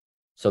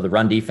 So the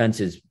run defense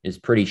is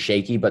pretty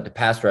shaky, but the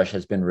pass rush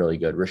has been really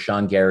good.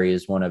 Rashawn Gary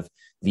is one of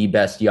the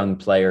best young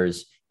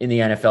players in the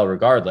NFL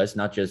regardless,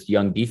 not just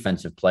young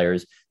defensive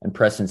players. And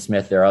Preston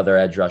Smith, their other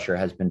edge rusher,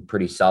 has been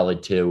pretty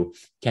solid too.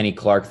 Kenny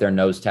Clark, their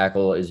nose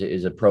tackle,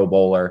 is a Pro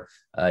Bowler.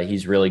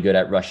 He's really good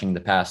at rushing the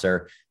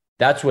passer.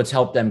 That's what's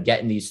helped them get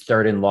in these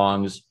third and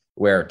longs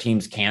where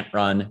teams can't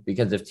run,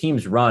 because if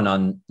teams run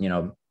on,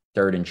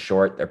 third and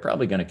short, they're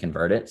probably going to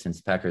convert it, since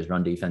Packers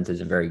run defense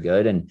isn't very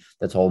good. And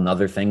that's a whole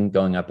nother thing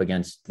going up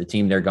against the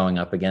team they're going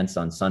up against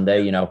on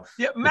Sunday, Yeah,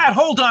 Matt,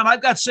 hold on.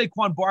 I've got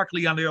Saquon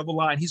Barkley on the other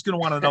line. He's going to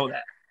want to know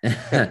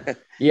that.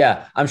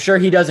 Yeah, I'm sure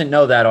he doesn't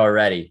know that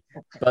already.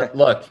 But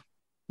look,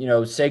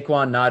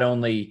 Saquon not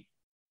only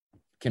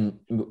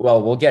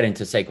we'll get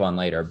into Saquon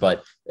later,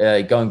 but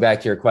going back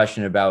to your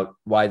question about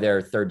why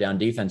their third down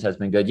defense has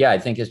been good. Yeah, I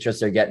think it's just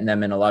they're getting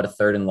them in a lot of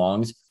third and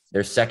longs.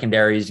 Their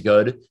secondary is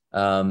good.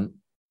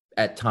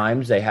 At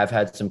times they have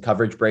had some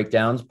coverage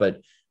breakdowns,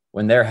 but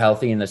when they're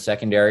healthy in the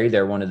secondary,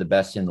 they're one of the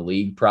best in the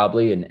league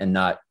probably, and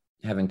not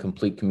having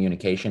complete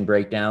communication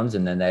breakdowns.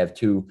 And then they have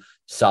two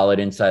solid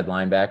inside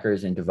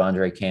linebackers in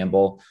Devondre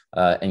Campbell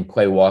and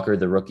Quay Walker,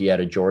 the rookie out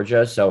of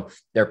Georgia. So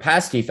their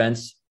pass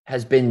defense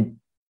has been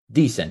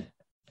decent,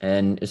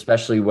 and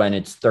especially when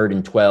it's 3rd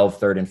and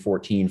 12, 3rd and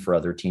 14 for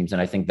other teams.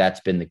 And I think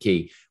that's been the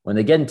key. When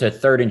they get into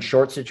third and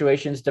short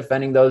situations,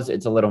 defending those,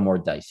 it's a little more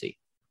dicey.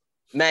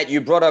 Matt,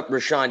 you brought up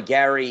Rashawn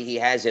Gary. He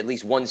has at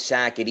least one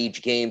sack at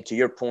each game. To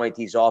your point,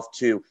 he's off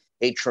to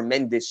a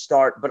tremendous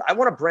start. But I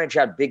want to branch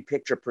out big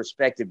picture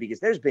perspective, because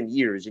there's been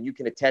years, and you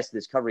can attest to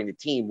this covering the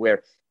team,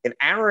 where if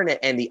Aaron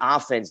and the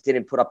offense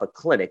didn't put up a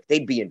clinic,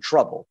 they'd be in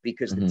trouble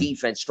because the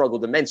defense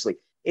struggled immensely.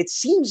 It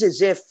seems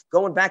as if,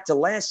 going back to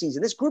last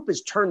season, this group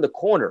has turned the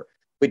corner.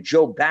 With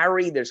Joe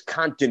Barry, there's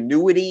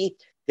continuity.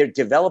 They're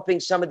developing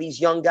some of these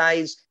young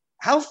guys.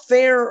 How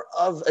fair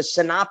of a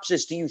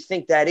synopsis do you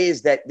think that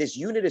is, that this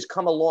unit has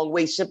come a long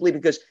way simply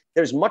because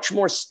there's much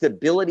more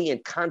stability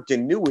and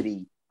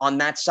continuity on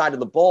that side of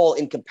the ball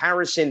in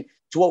comparison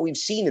to what we've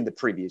seen in the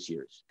previous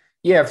years?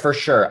 Yeah, for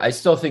sure. I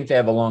still think they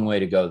have a long way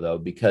to go, though,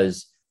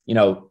 because,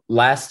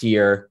 last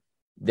year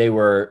they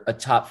were a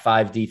top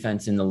 5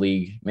 defense in the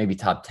league, maybe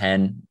top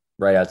 10,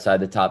 right outside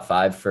the top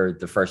 5 for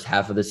the first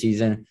half of the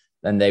season.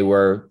 Then they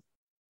were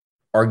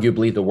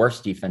arguably the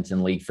worst defense in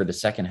the league for the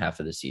second half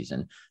of the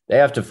season. They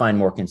have to find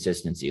more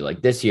consistency.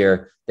 Like this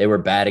year, they were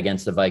bad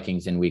against the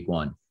Vikings in week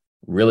 1,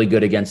 really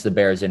good against the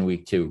Bears in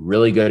week 2,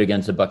 really good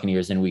against the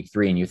Buccaneers in week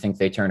 3. And you think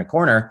they turn a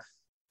corner,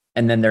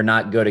 and then they're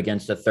not good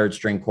against a third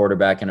string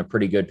quarterback and a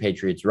pretty good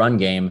Patriots run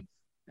game.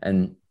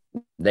 And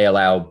they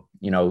allow,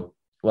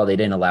 they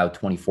didn't allow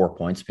 24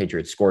 points.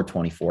 Patriots scored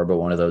 24, but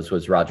one of those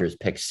was Rodgers'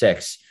 pick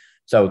 6.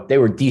 So they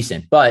were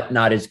decent, but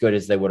not as good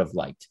as they would have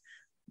liked.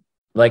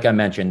 Like I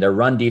mentioned, their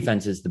run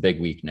defense is the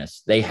big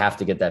weakness. They have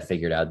to get that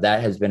figured out.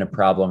 That has been a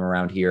problem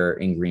around here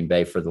in Green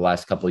Bay for the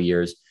last couple of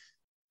years.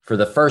 For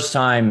the first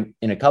time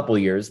in a couple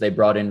of years, they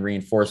brought in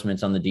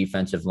reinforcements on the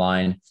defensive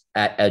line,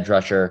 at edge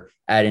rusher,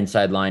 at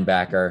inside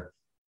linebacker,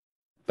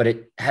 but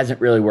it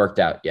hasn't really worked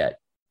out yet.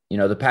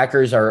 The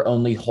Packers are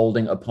only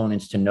holding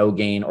opponents to no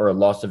gain or a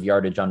loss of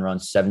yardage on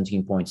runs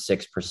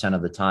 17.6%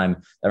 of the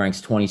time. That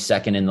ranks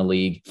 22nd in the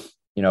league.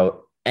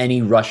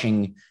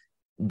 Any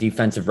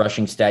defensive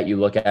rushing stat you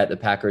look at, the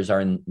Packers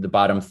are in the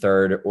bottom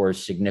 3rd or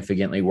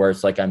significantly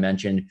worse. Like I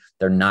mentioned,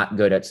 they're not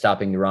good at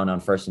stopping the run on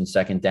first and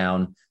second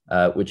down,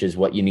 which is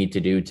what you need to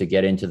do to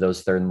get into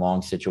those third and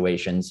long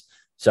situations.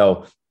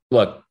 So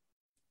look,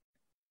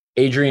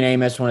 Adrian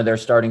Amos, one of their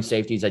starting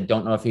safeties, I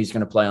don't know if he's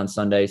going to play on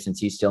Sunday since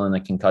he's still in the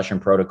concussion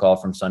protocol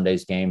from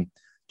Sunday's game.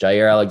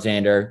 Jair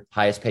Alexander,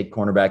 highest paid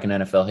cornerback in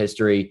NFL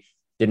history,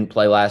 didn't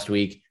play last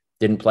week.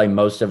 Didn't play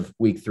most of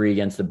week 3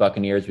 against the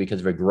Buccaneers because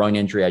of a groin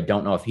injury. I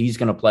don't know if he's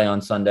going to play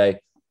on Sunday.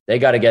 They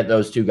got to get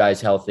those two guys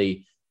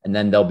healthy, and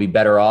then they'll be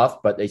better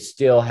off, but they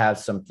still have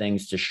some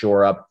things to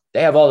shore up.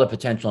 They have all the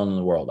potential in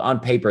the world. On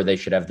paper, they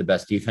should have the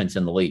best defense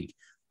in the league,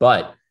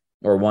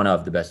 or one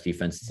of the best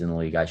defenses in the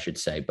league, I should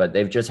say. But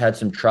they've just had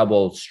some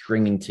trouble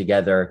stringing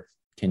together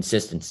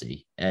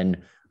consistency.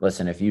 And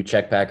listen, if you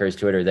check Packers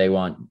Twitter, they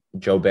want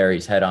Joe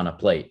Barry's head on a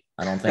plate.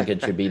 I don't think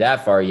it should be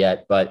that far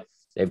yet, but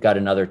they've got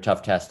another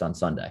tough test on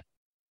Sunday.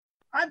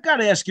 I've got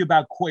to ask you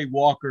about Quay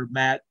Walker,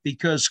 Matt,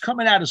 because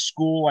coming out of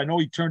school, I know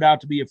he turned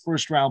out to be a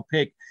first-round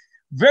pick.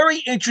 Very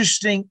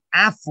interesting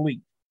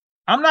athlete.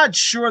 I'm not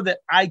sure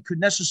that I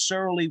could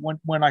necessarily,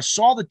 when I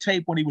saw the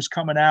tape when he was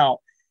coming out,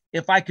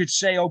 if I could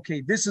say,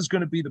 okay, this is going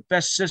to be the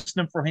best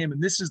system for him,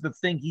 and this is the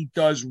thing he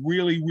does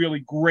really,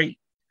 really great.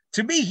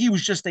 To me, he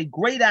was just a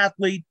great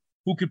athlete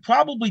who could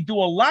probably do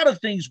a lot of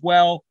things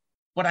well,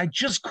 but I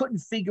just couldn't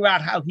figure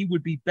out how he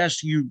would be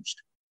best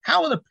used.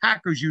 How are the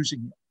Packers using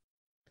him?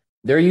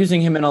 they're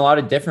using him in a lot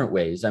of different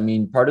ways. I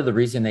mean, part of the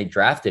reason they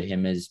drafted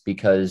him is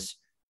because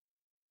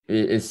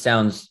it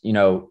sounds,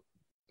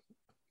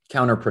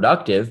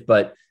 counterproductive,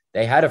 but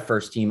they had a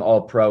first team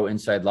all-pro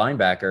inside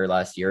linebacker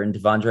last year in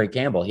Devondre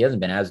Campbell. He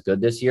hasn't been as good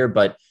this year,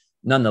 but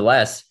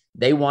nonetheless,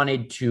 they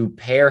wanted to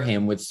pair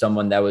him with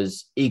someone that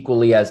was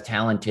equally as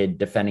talented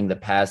defending the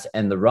pass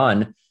and the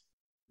run,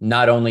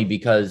 not only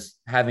because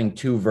having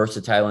two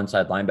versatile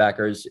inside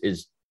linebackers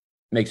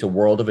makes a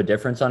world of a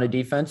difference on a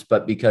defense,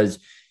 but because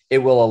it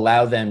will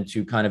allow them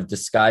to kind of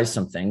disguise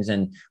some things.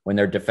 And when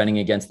they're defending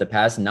against the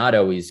pass, not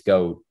always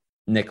go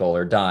nickel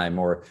or dime,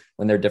 or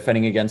when they're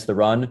defending against the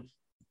run,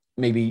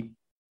 maybe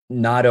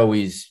not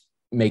always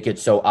make it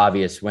so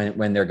obvious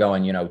when they're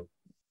going,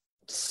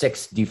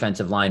 6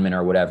 defensive linemen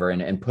or whatever,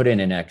 and put in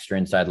an extra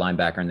inside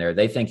linebacker in there.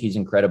 They think he's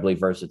incredibly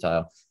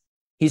versatile.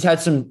 He's had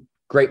some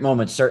great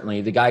moments.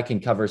 Certainly the guy can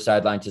cover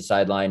sideline to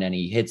sideline and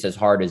he hits as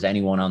hard as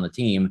anyone on the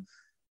team,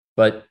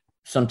 but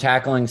some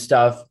tackling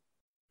stuff,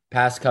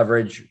 pass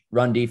coverage,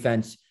 run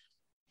defense,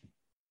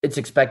 it's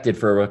expected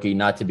for a rookie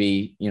not to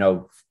be,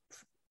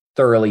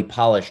 thoroughly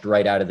polished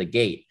right out of the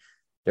gate.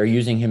 They're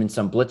using him in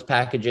some blitz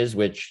packages,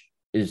 which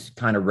is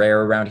kind of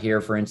rare around here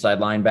for inside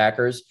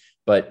linebackers,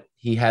 but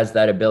he has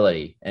that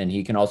ability, and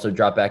he can also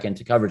drop back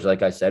into coverage,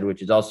 like I said,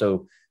 which is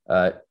also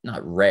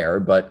not rare,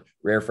 but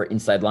rare for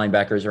inside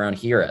linebackers around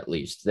here. At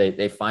least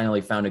they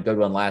finally found a good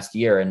one last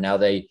year, and now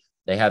they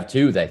have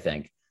 2. They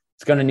think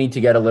it's going to need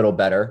to get a little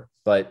better,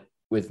 but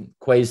with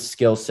Quay's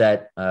skill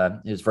set,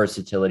 his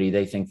versatility,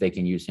 they think they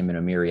can use him in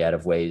a myriad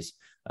of ways,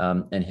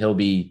 and he'll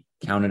be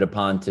counted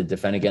upon to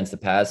defend against the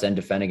pass and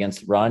defend against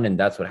the run. And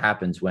that's what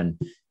happens when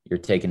you're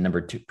taking number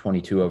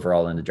 22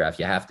 overall in the draft.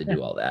 You have to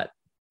do all that.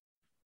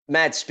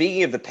 Matt,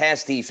 speaking of the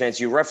pass defense,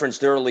 you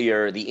referenced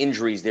earlier the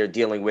injuries they're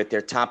dealing with.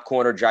 Their top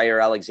corner,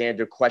 Jair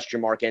Alexander, question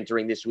mark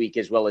entering this week,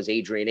 as well as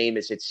Adrian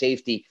Amos at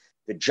safety.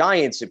 The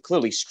Giants have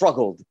clearly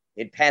struggled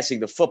in passing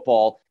the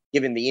football,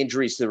 given the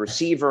injuries to the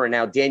receiver, and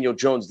now Daniel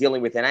Jones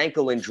dealing with an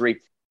ankle injury.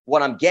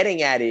 What I'm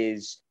getting at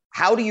is,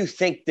 how do you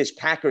think this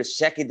Packers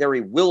secondary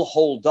will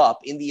hold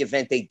up in the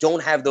event they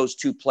don't have those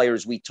 2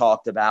 players we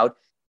talked about,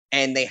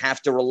 and they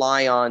have to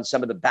rely on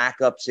some of the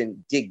backups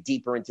and dig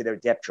deeper into their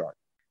depth chart?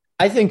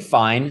 I think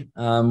fine.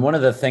 One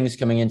of the things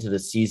coming into the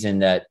season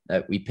that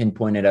we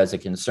pinpointed as a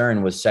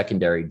concern was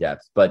secondary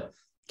depth, but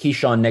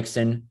Keyshawn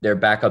Nixon, their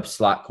backup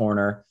slot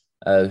corner,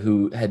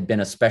 who had been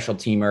a special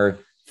teamer,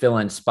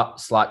 fill-in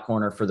slot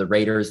corner for the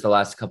Raiders the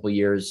last couple of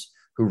years,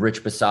 who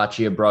Rich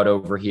Bisaccia brought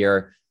over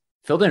here,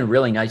 filled in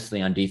really nicely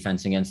on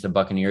defense against the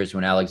Buccaneers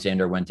when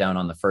Alexander went down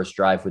on the first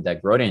drive with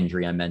that groin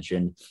injury I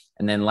mentioned.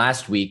 And then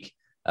last week,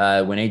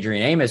 when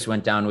Adrian Amos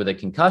went down with a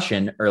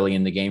concussion early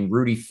in the game,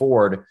 Rudy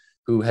Ford,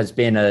 who has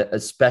been a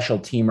special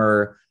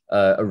teamer,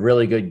 a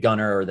really good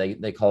gunner, or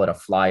they call it a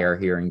flyer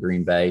here in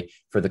Green Bay,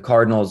 for the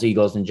Cardinals,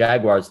 Eagles, and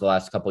Jaguars the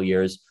last couple of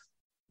years.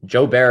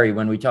 Joe Barry,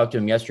 when we talked to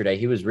him yesterday,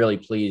 he was really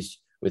pleased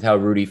with how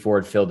Rudy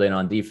Ford filled in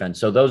on defense.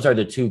 So those are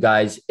the 2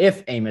 guys,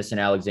 if Amos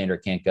and Alexander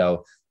can't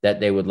go, that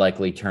they would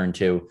likely turn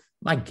to.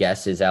 My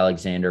guess is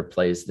Alexander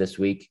plays this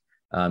week.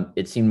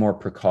 It seemed more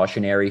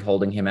precautionary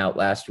holding him out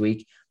last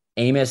week.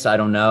 Amos, I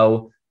don't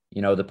know.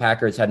 The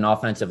Packers had an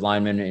offensive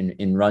lineman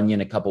in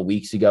Runyon a couple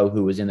weeks ago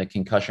who was in the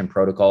concussion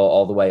protocol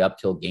all the way up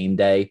till game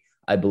day,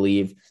 I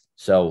believe.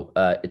 So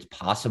it's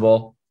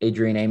possible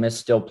Adrian Amos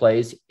still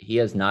plays. He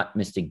has not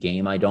missed a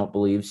game, I don't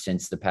believe,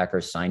 since the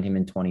Packers signed him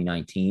in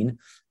 2019.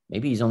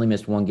 Maybe he's only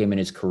missed 1 game in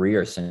his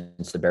career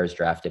since the Bears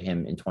drafted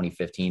him in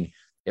 2015.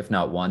 If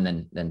not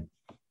 1, then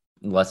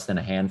less than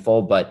a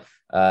handful. But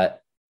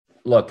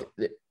look,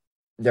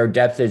 their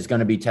depth is going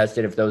to be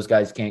tested if those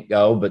guys can't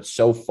go. But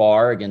so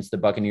far against the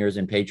Buccaneers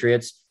and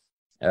Patriots,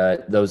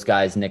 those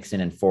guys,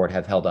 Nixon and Ford,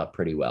 have held up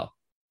pretty well.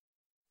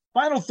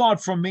 Final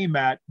thought from me,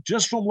 Matt.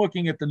 Just from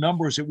looking at the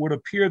numbers, it would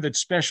appear that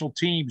special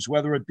teams,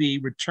 whether it be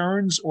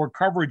returns or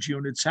coverage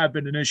units, have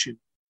been an issue.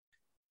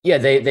 Yeah,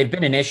 they've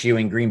been an issue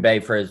in Green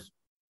Bay for as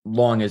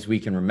long as we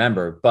can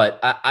remember. But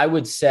I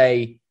would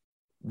say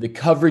the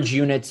coverage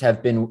units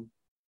have been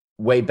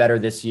way better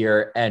this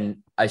year. And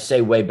I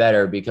say way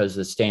better because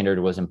the standard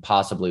was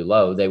impossibly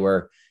low. They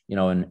were,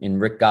 in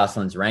Rick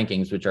Gosselin's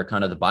rankings, which are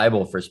kind of the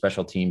Bible for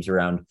special teams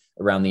around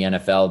the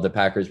NFL, the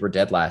Packers were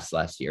dead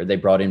last year. They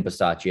brought in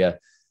Bisaccia.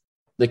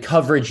 The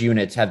coverage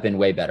units have been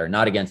way better,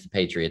 not against the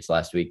Patriots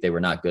last week. They were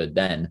not good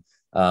then.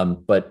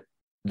 But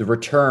the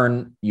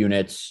return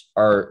units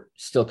are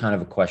still kind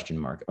of a question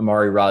mark.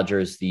 Amari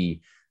Rodgers,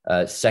 the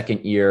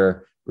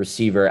second-year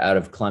receiver out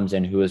of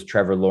Clemson, who was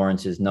Trevor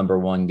Lawrence's number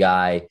 1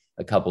 guy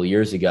a couple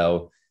years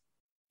ago,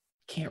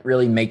 can't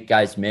really make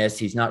guys miss.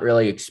 He's not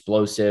really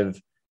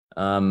explosive.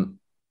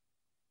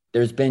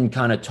 There's been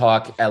kind of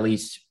talk, at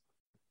least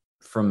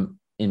from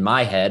in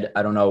my head,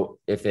 I don't know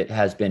if it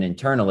has been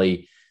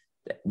internally,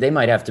 they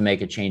might have to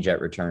make a change at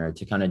returner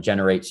to kind of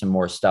generate some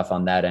more stuff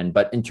on that end.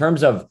 But in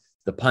terms of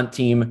the punt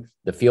team,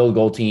 the field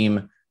goal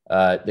team,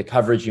 the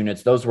coverage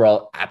units, those were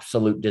all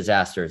absolute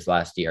disasters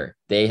last year.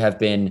 They have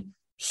been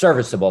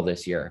serviceable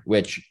this year,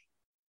 which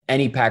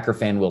any Packer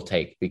fan will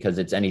take because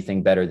it's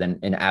anything better than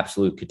an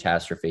absolute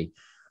catastrophe.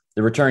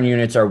 The return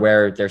units are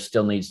where there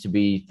still needs to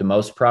be the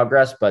most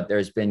progress, but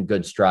there's been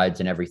good strides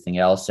in everything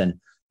else. And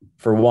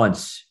for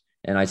once,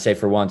 and I say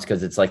for once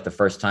because it's like the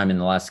first time in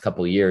the last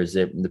couple of years,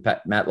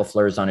 Matt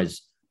LaFleur is on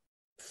his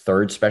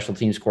third special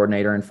teams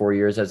coordinator in 4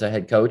 years as a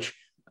head coach.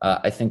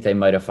 I think they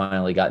might have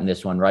finally gotten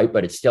this one right,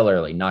 but it's still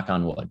early. Knock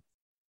on wood.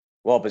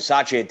 Well,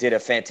 Bisaccia did a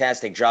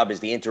fantastic job as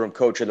the interim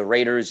coach of the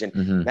Raiders.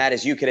 And Matt,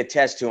 as you can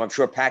attest to, I'm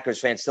sure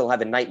Packers fans still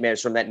having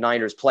nightmares from that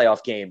Niners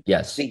playoff game.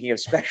 Yes. Speaking of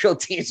special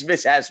teams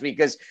mishaps,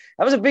 because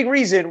that was a big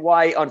reason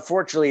why,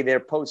 unfortunately, their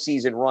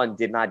postseason run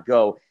did not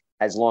go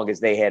as long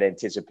as they had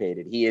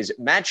anticipated. He is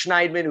Matt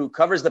Schneidman, who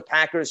covers the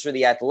Packers for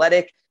The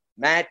Athletic.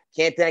 Matt,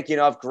 can't thank you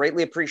enough.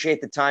 Greatly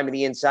appreciate the time and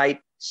the insight.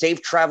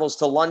 Safe travels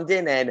to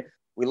London, and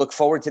we look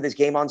forward to this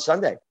game on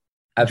Sunday.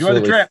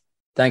 Absolutely. Enjoy the trip.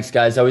 Thanks,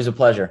 guys. Always a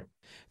pleasure.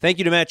 Thank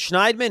you to Matt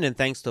Schneidman, and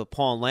thanks to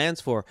Paul and Lance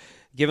for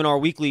giving our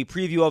weekly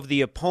preview of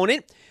the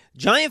opponent.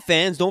 Giant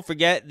fans, don't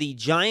forget the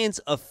Giants'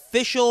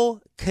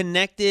 official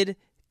connected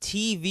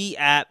TV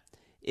app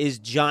is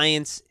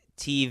Giants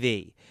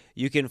TV.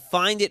 You can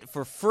find it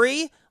for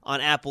free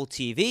on Apple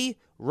TV,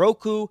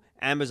 Roku,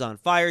 Amazon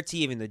Fire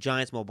TV, and the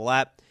Giants mobile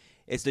app.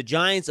 It's the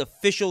Giants'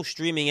 official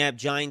streaming app,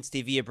 Giants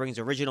TV. It brings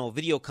original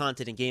video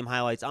content and game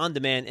highlights on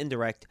demand and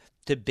direct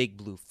to Big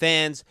Blue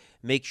fans.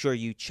 Make sure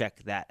you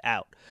check that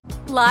out.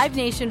 Live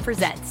Nation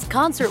presents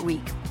Concert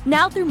Week.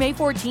 Now through May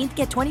 14th,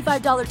 get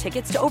 $25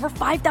 tickets to over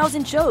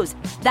 5,000 shows.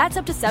 That's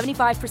up to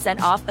 75%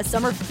 off a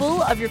summer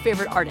full of your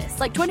favorite artists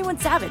like 21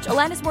 Savage,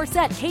 Alanis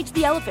Morissette, Cage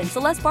the Elephant,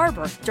 Celeste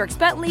Barber, Dierks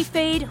Bentley,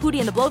 Fade, Hootie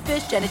and the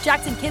Blowfish, Janet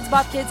Jackson, Kidz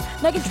Bop Kids,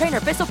 Meghan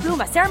Trainor, Bissell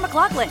Pluma, Sarah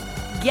McLachlan.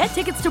 Get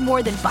tickets to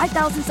more than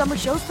 5,000 summer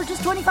shows for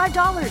just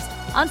 $25.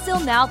 Until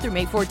now through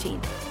May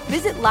 14th.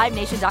 Visit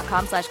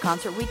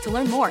LiveNation.com/Concert Week to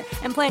learn more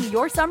and plan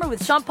your summer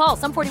with Sean Paul,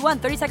 Sum 41,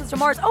 30 Seconds to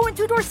Mars, and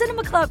Two Door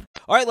Cinema Club.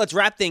 All right, let's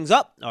wrap things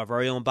up. Our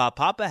very own Bob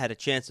Papa had a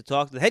chance to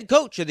talk to the head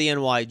coach of the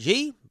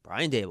NYG,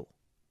 Brian Daboll.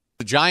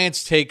 The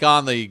Giants take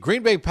on the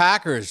Green Bay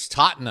Packers,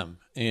 Tottenham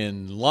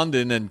in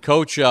London. And,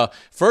 Coach,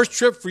 first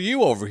trip for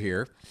you over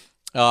here.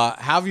 How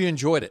have you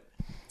enjoyed it?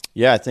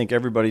 Yeah, I think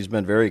everybody's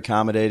been very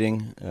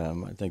accommodating.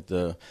 I think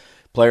the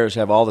players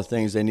have all the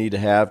things they need to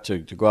have to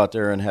go out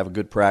there and have a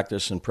good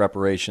practice and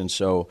preparation.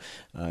 So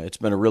it's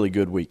been a really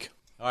good week.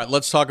 All right,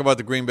 let's talk about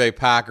the Green Bay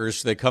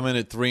Packers. They come in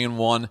at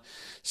 3-1,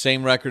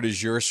 same record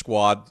as your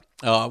squad.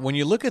 When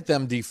you look at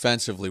them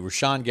defensively,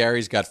 Rashawn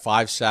Gary's got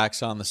 5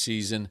 sacks on the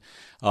season.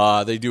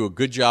 They do a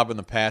good job in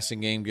the passing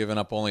game, giving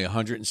up only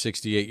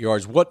 168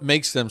 yards. What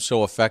makes them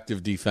so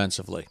effective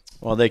defensively?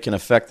 Well, they can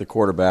affect the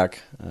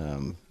quarterback.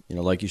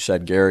 Like you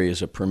said, Gary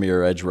is a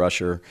premier edge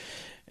rusher.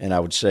 And I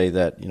would say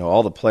that,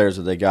 all the players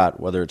that they got,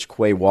 whether it's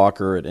Quay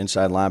Walker at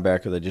inside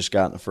linebacker they just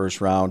got in the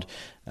first round,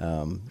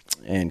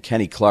 and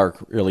Kenny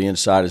Clark really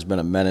inside has been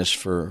a menace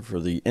for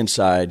the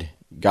inside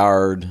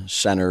guard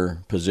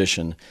center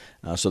position.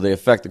 So they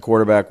affect the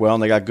quarterback well,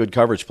 and they got good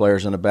coverage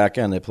players in the back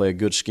end. They play a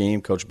good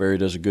scheme. Coach Barry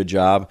does a good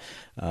job.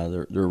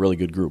 They're a really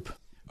good group.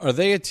 Are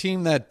they a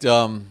team that,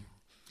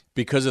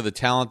 because of the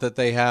talent that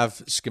they have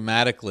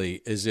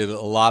schematically, is it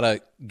a lot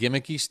of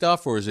gimmicky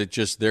stuff, or is it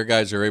just their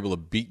guys are able to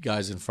beat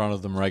guys in front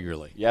of them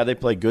regularly? Yeah, they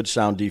play good,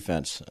 sound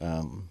defense.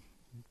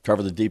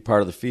 Cover the deep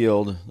part of the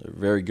field. They're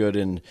very good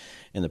in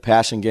the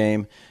passing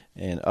game,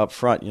 and up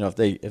front,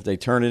 if they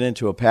turn it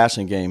into a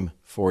passing game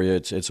for you,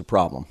 it's a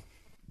problem.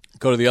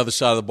 Go to the other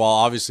side of the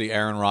ball. Obviously,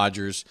 Aaron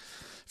Rodgers,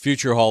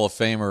 future Hall of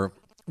Famer.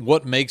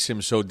 What makes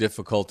him so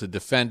difficult to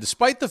defend,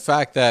 despite the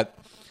fact that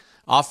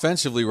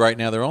offensively right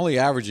now they're only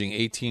averaging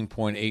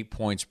 18.8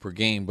 points per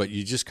game, but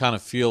you just kind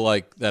of feel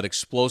like that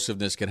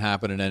explosiveness can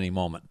happen at any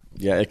moment?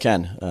 Yeah, it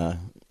can.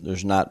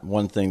 There's not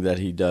one thing that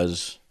he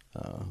does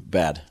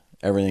bad.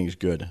 Everything's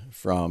good,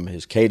 from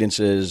his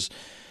cadences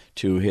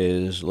to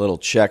his little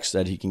checks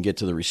that he can get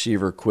to the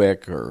receiver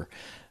quick, or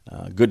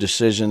good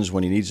decisions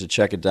when he needs to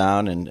check it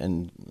down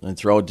and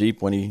throw it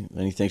deep when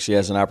he thinks he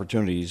has an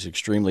opportunity. He's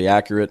extremely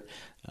accurate.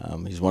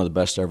 He's one of the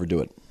best to ever do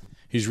it.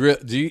 He's real.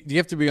 Do you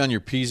have to be on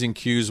your P's and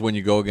Q's when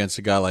you go against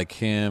a guy like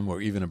him,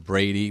 or even a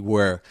Brady,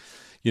 where,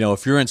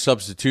 if you're in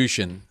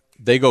substitution,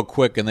 they go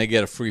quick and they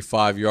get a free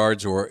 5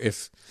 yards, or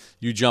if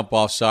you jump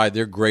offside,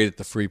 they're great at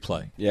the free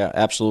play? Yeah,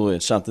 absolutely.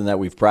 It's something that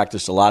we've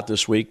practiced a lot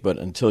this week, but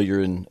until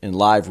you're in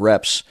live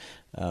reps,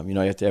 you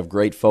have to have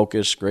great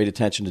focus, great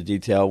attention to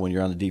detail when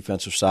you're on the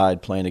defensive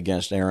side playing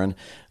against Aaron,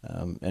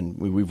 and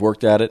we've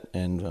worked at it,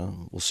 and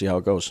we'll see how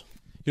it goes.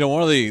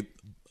 One of the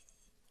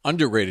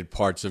underrated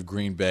parts of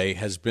Green Bay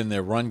has been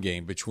their run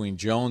game between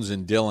Jones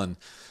and Dillon.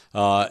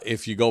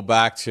 If you go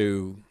back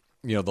to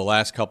the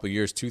last couple of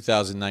years,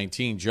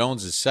 2019,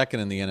 Jones is second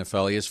in the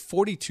NFL. He has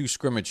 42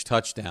 scrimmage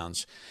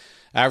touchdowns,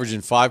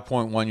 averaging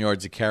 5.1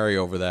 yards a carry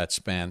over that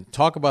span.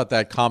 Talk about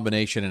that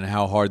combination and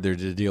how hard they're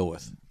to deal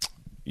with.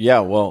 Yeah,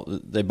 well,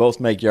 they both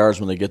make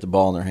yards when they get the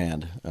ball in their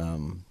hand.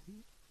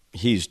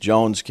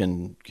 Jones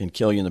can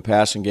kill you in the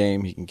passing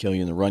game. He can kill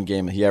you in the run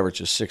game. He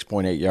averages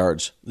 6.8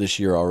 yards this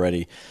year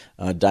already.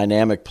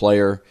 Dynamic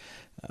player,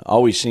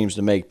 always seems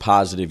to make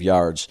positive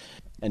yards.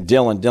 And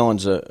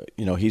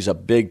Dylan's he's a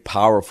big,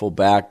 powerful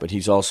back, but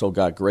he's also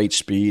got great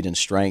speed and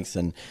strength,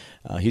 and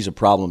he's a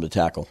problem to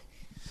tackle.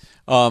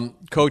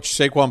 Coach,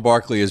 Saquon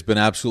Barkley has been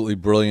absolutely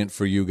brilliant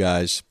for you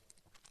guys.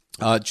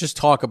 Just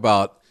talk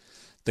about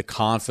the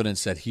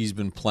confidence that he's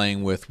been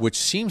playing with, which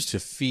seems to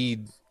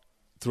feed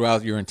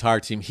throughout your entire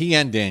team. He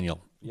and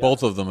Daniel,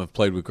 both of them have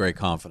played with great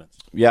confidence.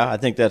 Yeah, I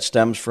think that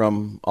stems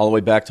from all the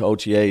way back to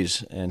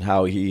OTAs and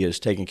how he has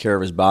taken care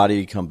of his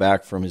body, come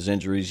back from his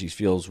injuries. He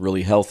feels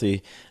really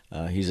healthy.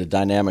 He's a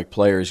dynamic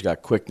player. He's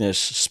got quickness,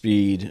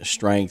 speed,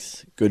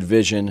 strength, good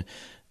vision,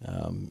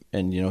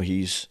 and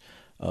he's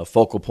a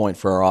focal point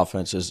for our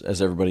offense,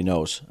 as everybody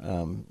knows.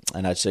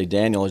 And I'd say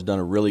Daniel has done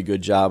a really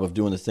good job of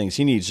doing the things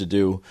he needs to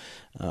do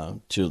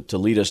to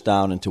lead us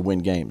down and to win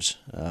games.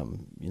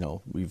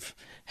 We've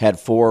had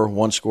 4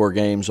 one-score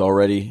games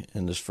already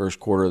in this first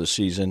quarter of the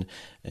season,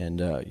 and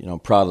I'm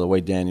proud of the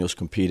way Daniel's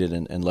competed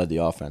and led the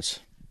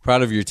offense.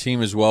 Proud of your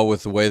team as well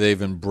with the way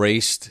they've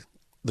embraced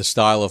the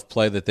style of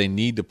play that they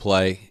need to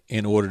play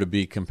in order to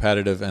be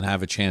competitive and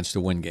have a chance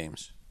to win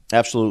games.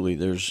 Absolutely.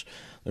 There's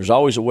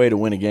always a way to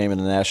win a game in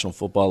the National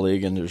Football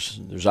League, and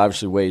there's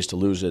obviously ways to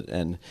lose it.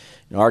 And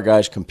our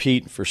guys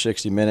compete for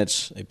 60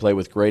 minutes. They play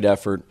with great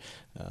effort.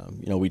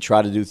 We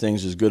try to do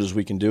things as good as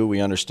we can do. We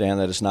understand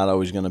that it's not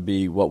always going to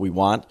be what we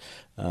want,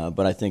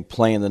 but I think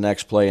playing the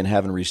next play and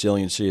having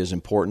resiliency is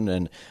important.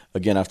 And,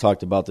 again, I've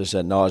talked about this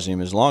ad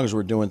nauseum. As long as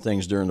we're doing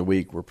things during the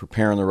week, we're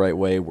preparing the right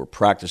way, we're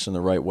practicing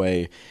the right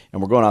way,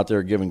 and we're going out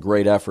there giving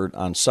great effort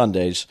on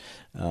Sundays,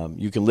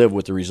 you can live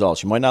with the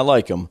results. You might not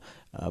like them,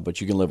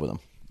 but you can live with them.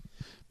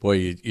 Boy,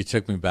 you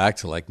took me back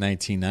to like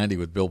 1990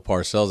 with Bill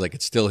Parcells. I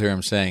could still hear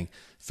him saying,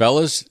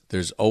 fellas,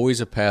 there's always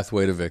a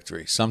pathway to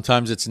victory.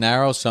 Sometimes it's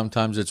narrow,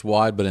 sometimes it's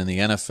wide, but in the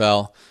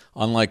NFL,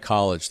 unlike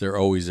college, there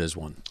always is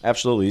one.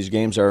 Absolutely. These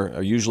games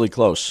are usually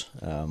close,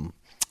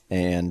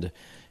 and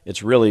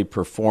it's really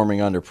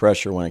performing under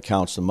pressure when it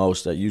counts the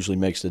most that usually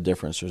makes the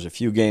difference. There's a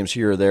few games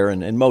here or there,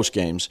 and in most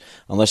games,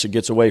 unless it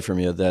gets away from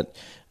you, that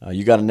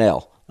you got to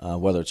nail,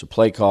 whether it's a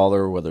play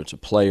caller, whether it's a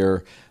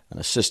player, an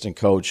assistant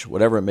coach,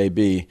 whatever it may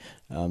be.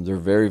 They're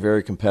very,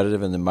 very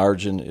competitive, and the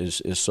margin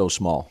is so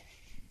small.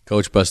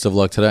 Coach, best of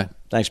luck today.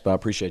 Thanks, Bob.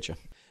 Appreciate you.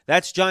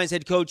 That's Giants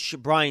head coach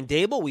Brian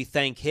Daboll. We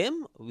thank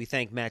him. We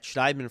thank Matt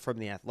Schneidman from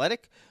The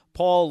Athletic,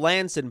 Paul,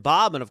 Lance, and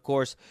Bob. And, of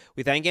course,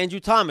 we thank Andrew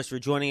Thomas for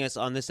joining us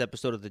on this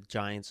episode of the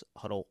Giants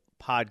Huddle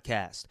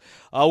podcast.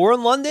 We're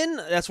in London.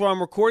 That's where I'm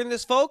recording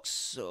this,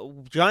 folks.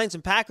 Giants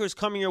and Packers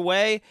coming your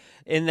way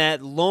in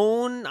that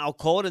lone, I'll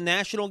call it a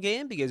national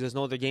game because there's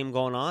no other game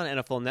going on,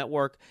 NFL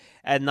Network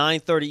at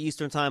 9:30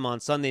 Eastern time on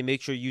Sunday.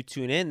 Make sure you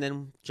tune in.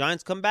 Then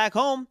Giants come back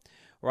home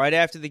right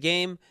after the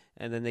game,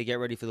 and then they get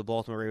ready for the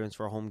Baltimore Ravens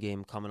for a home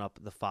game coming up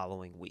the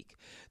following week.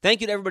 Thank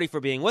you to everybody for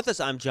being with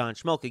us. I'm John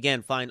Schmelk.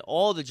 Again, find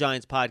all the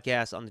Giants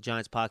podcasts on the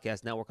Giants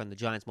Podcast Network on the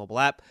Giants mobile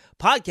app,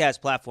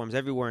 podcast platforms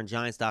everywhere, and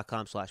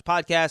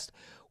giants.com/podcast.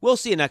 We'll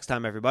see you next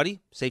time,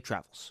 everybody. Safe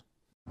travels.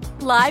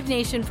 Live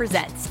Nation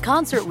presents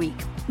Concert Week.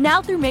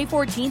 Now through May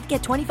 14th,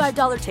 get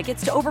 $25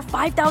 tickets to over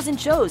 5,000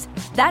 shows.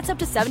 That's up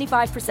to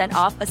 75%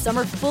 off a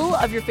summer full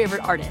of your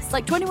favorite artists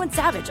like 21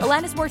 Savage,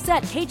 Alanis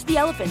Morissette, Cage the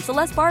Elephant,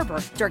 Celeste Barber,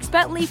 Dierks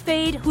Bentley,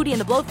 Fade, Hootie and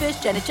the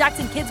Blowfish, Janet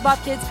Jackson, Kids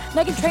Bop Kids,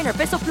 Meghan Trainor,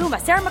 Peso Pluma,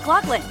 Sarah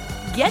McLachlan.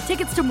 Get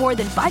tickets to more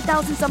than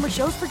 5,000 summer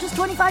shows for just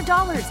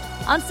 $25.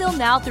 Until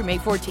now through May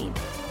 14th.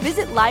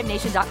 Visit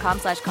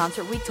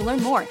LiveNation.com/Concert Week to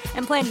learn more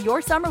and plan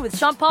your summer with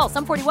Sean Paul,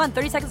 Sum 41,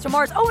 30 Seconds to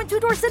Mars, and Two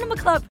Door Cinema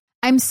Club.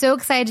 I'm so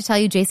excited to tell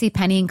you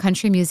JCPenney and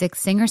country music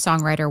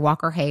singer-songwriter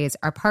Walker Hayes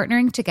are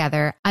partnering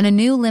together on a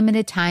new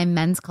limited-time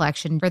men's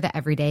collection for the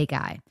everyday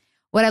guy.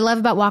 What I love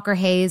about Walker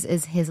Hayes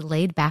is his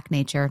laid-back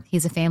nature.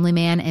 He's a family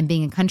man, and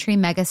being a country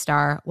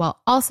megastar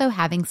while also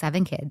having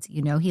 7 kids,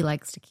 you know he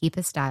likes to keep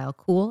his style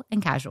cool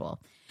and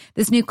casual.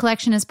 This new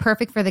collection is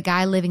perfect for the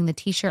guy living the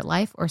t-shirt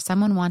life or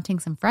someone wanting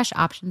some fresh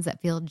options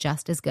that feel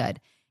just as good.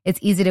 It's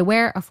easy to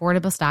wear,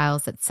 affordable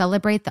styles that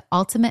celebrate the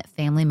ultimate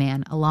family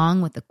man,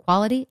 along with the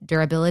quality,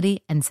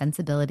 durability, and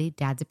sensibility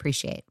dads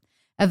appreciate.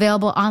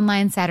 Available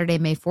online Saturday,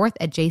 May 4th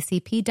at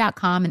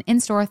jcp.com and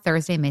in-store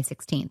Thursday, May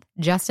 16th.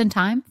 Just in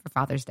time for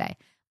Father's Day.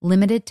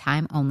 Limited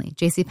time only.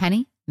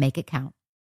 JCPenney, make it count.